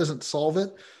 If that doesn't solve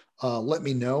it, let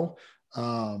me know.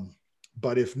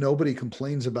 But if nobody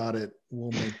complains about it,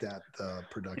 we'll make that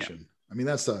production. Yeah. I mean,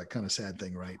 that's the kind of sad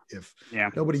thing, right? If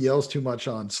nobody yells too much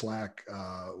on Slack,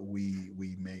 we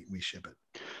ship it.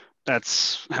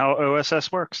 That's how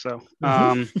OSS works. So,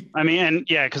 I mean, and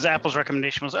because Apple's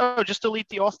recommendation was, just delete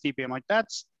the auth DB. I'm like,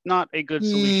 that's not a good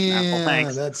solution, Apple.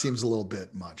 Thanks. That seems a little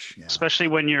bit much. Yeah. Especially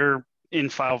when you're in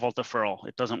File Vault deferral.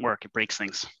 It doesn't work. It breaks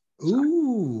things.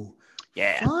 Ooh.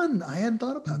 Yeah. Fun. I hadn't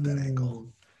thought about that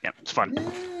angle. Yeah, it's fun.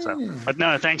 Yeah. So, but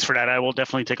no, thanks for that. I will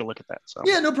definitely take a look at that. So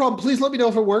yeah, no problem. Please let me know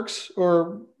if it works,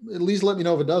 or at least let me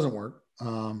know if it doesn't work,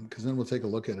 because then we'll take a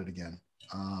look at it again.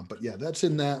 But yeah, that's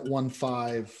in that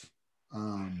 1.5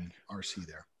 RC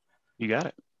there. You got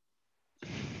it.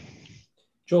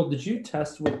 Joel, did you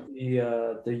test with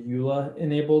the EULA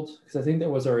enabled? Because I think that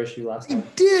was our issue last time. I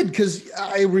did, because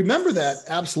I remember that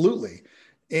absolutely.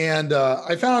 And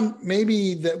I found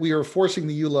maybe that we were forcing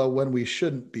the EULA when we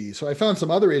shouldn't be. So I found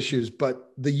some other issues,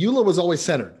 but the EULA was always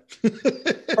centered.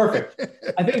 Perfect.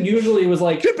 I think usually it was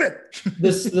like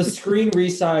the screen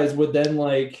resize would then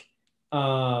like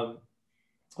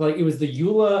it was the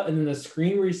EULA, and then the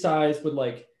screen resize would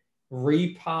like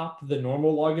repop the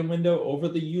normal login window over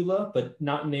the EULA, but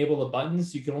not enable the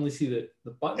buttons. You can only see the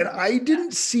button. And I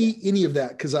didn't see any of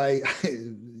that because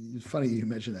it's funny you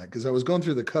mentioned that, because I was going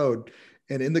through the code,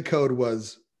 and in the code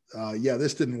was,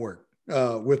 this didn't work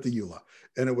with the EULA,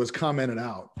 and it was commented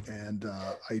out, and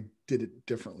I did it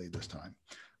differently this time.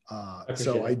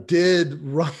 So I did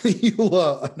run the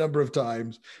EULA a number of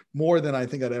times, more than I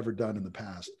think I'd ever done in the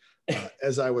past,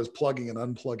 as I was plugging and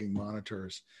unplugging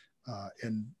monitors,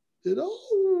 and it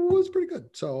all was pretty good.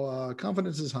 So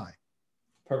confidence is high.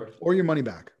 Perfect. Or your money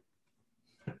back.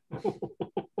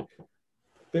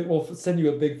 We'll send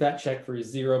you a big fat check for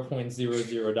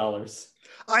 $0.00.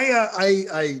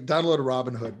 I downloaded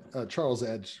Robinhood. Charles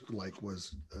Edge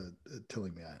was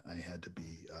telling me I had to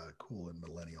be cool and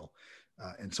millennial,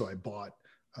 and so I bought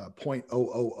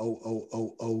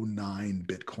 0.000009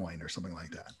 Bitcoin or something like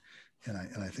that, and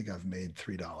I think I've made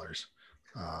 $3.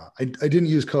 I didn't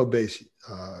use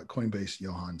Coinbase,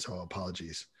 Johan, so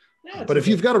apologies. Yeah, but if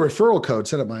you've got a referral code,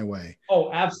 send it my way.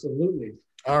 Oh, absolutely.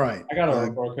 All right. I got a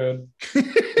referral code.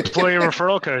 Deploy your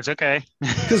referral codes. Okay.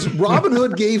 Because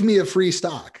Robinhood gave me a free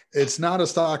stock. It's not a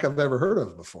stock I've ever heard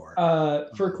of before.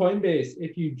 For Coinbase,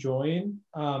 if you join,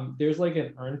 there's like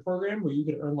an earn program where you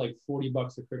can earn like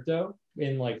 $40 of crypto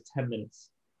in like 10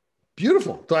 minutes.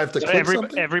 Beautiful. Do I have to click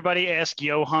something? Everybody ask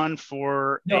Johan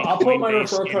for No, I'll put my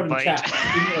referral code in the chat.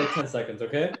 Give me like 10 seconds,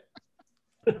 okay?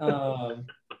 I'll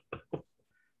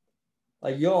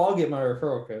get my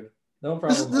referral code. No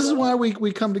problem. This is why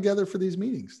we come together for these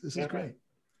meetings. This is great.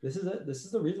 This is it. This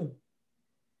is the reason.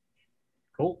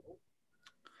 Cool.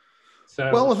 So,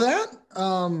 well, with that,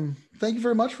 thank you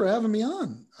very much for having me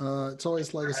on. It's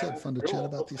always, like I said, fun to chat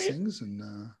about these things.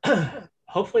 And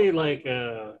hopefully, like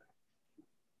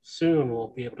soon,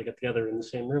 we'll be able to get together in the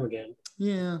same room again.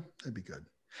 Yeah, that'd be good.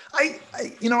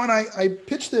 I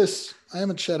pitched this. I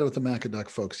haven't chatted with the Macaduck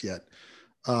folks yet,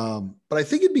 but I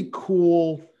think it'd be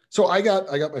cool. So I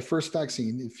got my first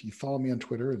vaccine. If you follow me on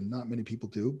Twitter, and not many people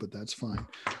do, but that's fine.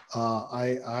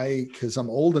 Because I'm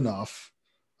old enough,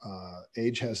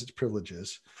 age has its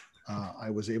privileges. I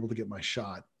was able to get my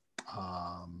shot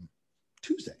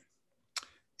Tuesday,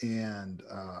 and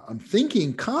I'm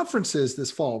thinking conferences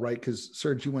this fall, right? Because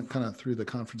Serge, you went kind of through the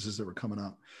conferences that were coming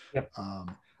up. Yep.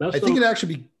 I think it'd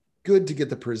actually be good to get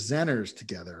the presenters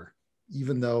together,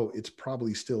 even though it's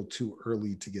probably still too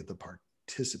early to get the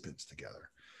participants together.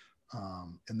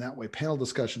 And that way panel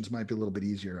discussions might be a little bit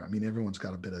easier. I mean, everyone's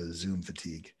got a bit of Zoom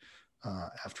fatigue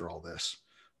after all this.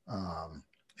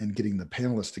 And getting the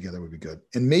panelists together would be good.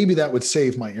 And maybe that would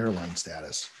save my airline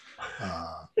status.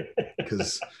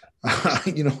 Because,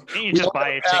 you just buy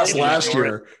a ticket last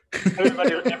year.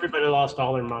 Everybody lost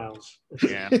all their miles.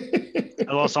 Yeah.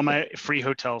 I lost all my free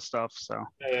hotel stuff. So,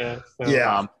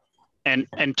 yeah.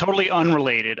 And totally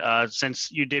unrelated,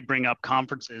 since you did bring up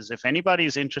conferences, if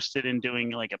anybody's interested in doing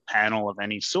like a panel of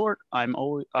any sort, I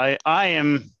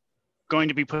am going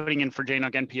to be putting in for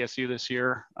JNUC NPSU this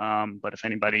year. But if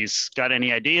anybody's got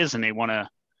any ideas and they want to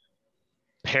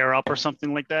pair up or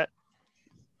something like that,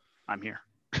 I'm here.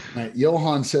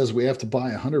 Johan says we have to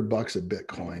buy $100 of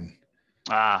Bitcoin.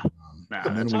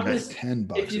 And then we get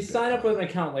 $10. If you sign up with an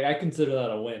account, like I consider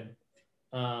that a win,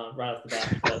 right off the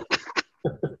bat. But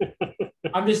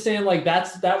I'm just saying, like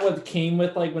that what came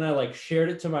with like when I like shared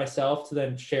it to myself to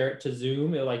then share it to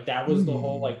Zoom. It like that was the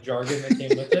whole like jargon that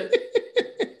came with it.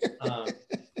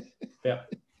 Yeah,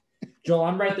 Joel,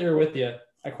 I'm right there with you.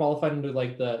 I qualified into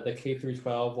like the K through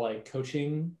 12 like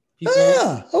coaching people. Oh,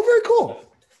 yeah. Oh, very cool.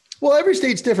 Well, every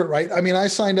state's different, right? I mean, I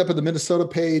signed up at the Minnesota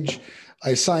page.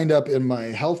 I signed up in my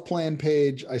health plan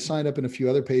page. I signed up in a few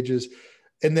other pages.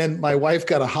 And then my wife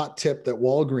got a hot tip that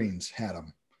Walgreens had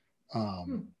them.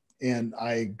 And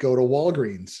I go to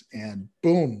Walgreens and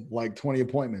boom, like 20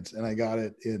 appointments. And I got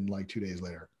it in like 2 days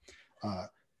later.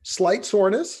 Slight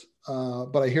soreness,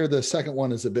 but I hear the second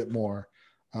one is a bit more.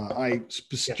 I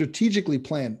strategically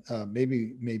planned,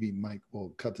 maybe Mike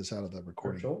will cut this out of the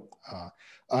recording.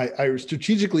 I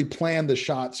strategically planned the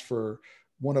shots for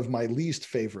one of my least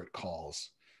favorite calls.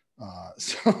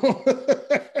 So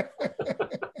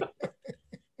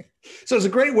it's a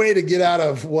great way to get out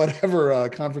of whatever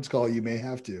conference call you may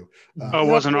have to. It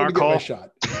wasn't our call.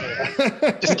 Shot.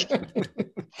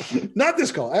 Not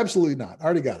this call. Absolutely not. I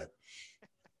already got it.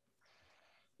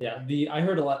 Yeah, I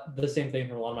heard the same thing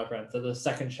from a lot of my friends. That the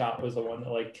second shot was the one that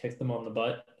like kicked them on the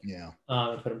butt. Yeah.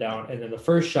 And put them down, and then the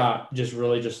first shot just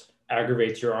really just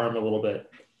aggravates your arm a little bit,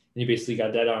 and you basically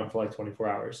got dead arm for like 24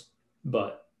 hours.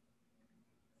 But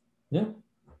yeah.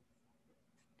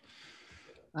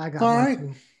 I got all right.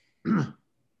 I'm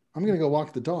gonna go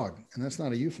walk the dog, and that's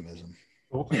not a euphemism.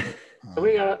 Cool.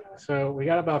 So we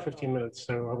got about 15 minutes.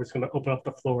 So I was going to open up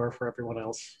the floor for everyone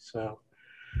else. So.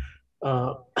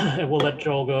 And we'll let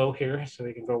Joel go here so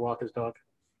he can go walk his dog.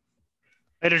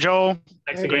 Later, Joel.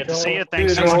 Thanks Great again. to see you.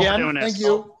 Thanks so much for doing this. Thank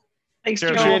you. Thanks,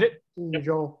 Cheers, Joel. Appreciate it.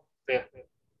 Joel. Yeah.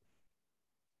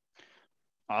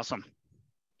 Awesome.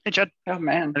 Hey, Chad. Oh,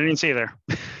 man. I didn't see you there.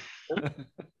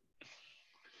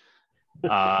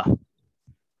 All no,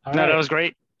 right. that was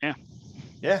great. Yeah.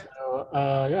 Yeah.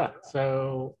 So,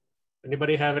 So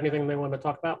anybody have anything they want to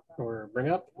talk about or bring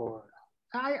up? Or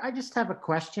I just have a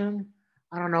question.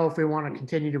 I don't know if we want to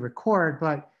continue to record,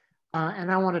 but, and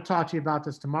I want to talk to you about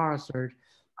this tomorrow, Serge.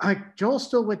 Joel's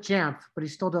still with Jamf, but he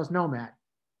still does NoMAD.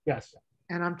 yes.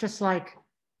 And I'm just like,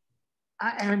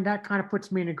 and that kind of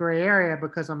puts me in a gray area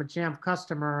because I'm a Jamf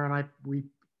customer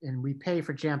and we pay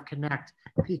for Jamf Connect,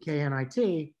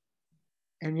 PKNIT.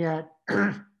 And yet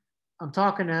I'm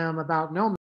talking to him about NoMAD.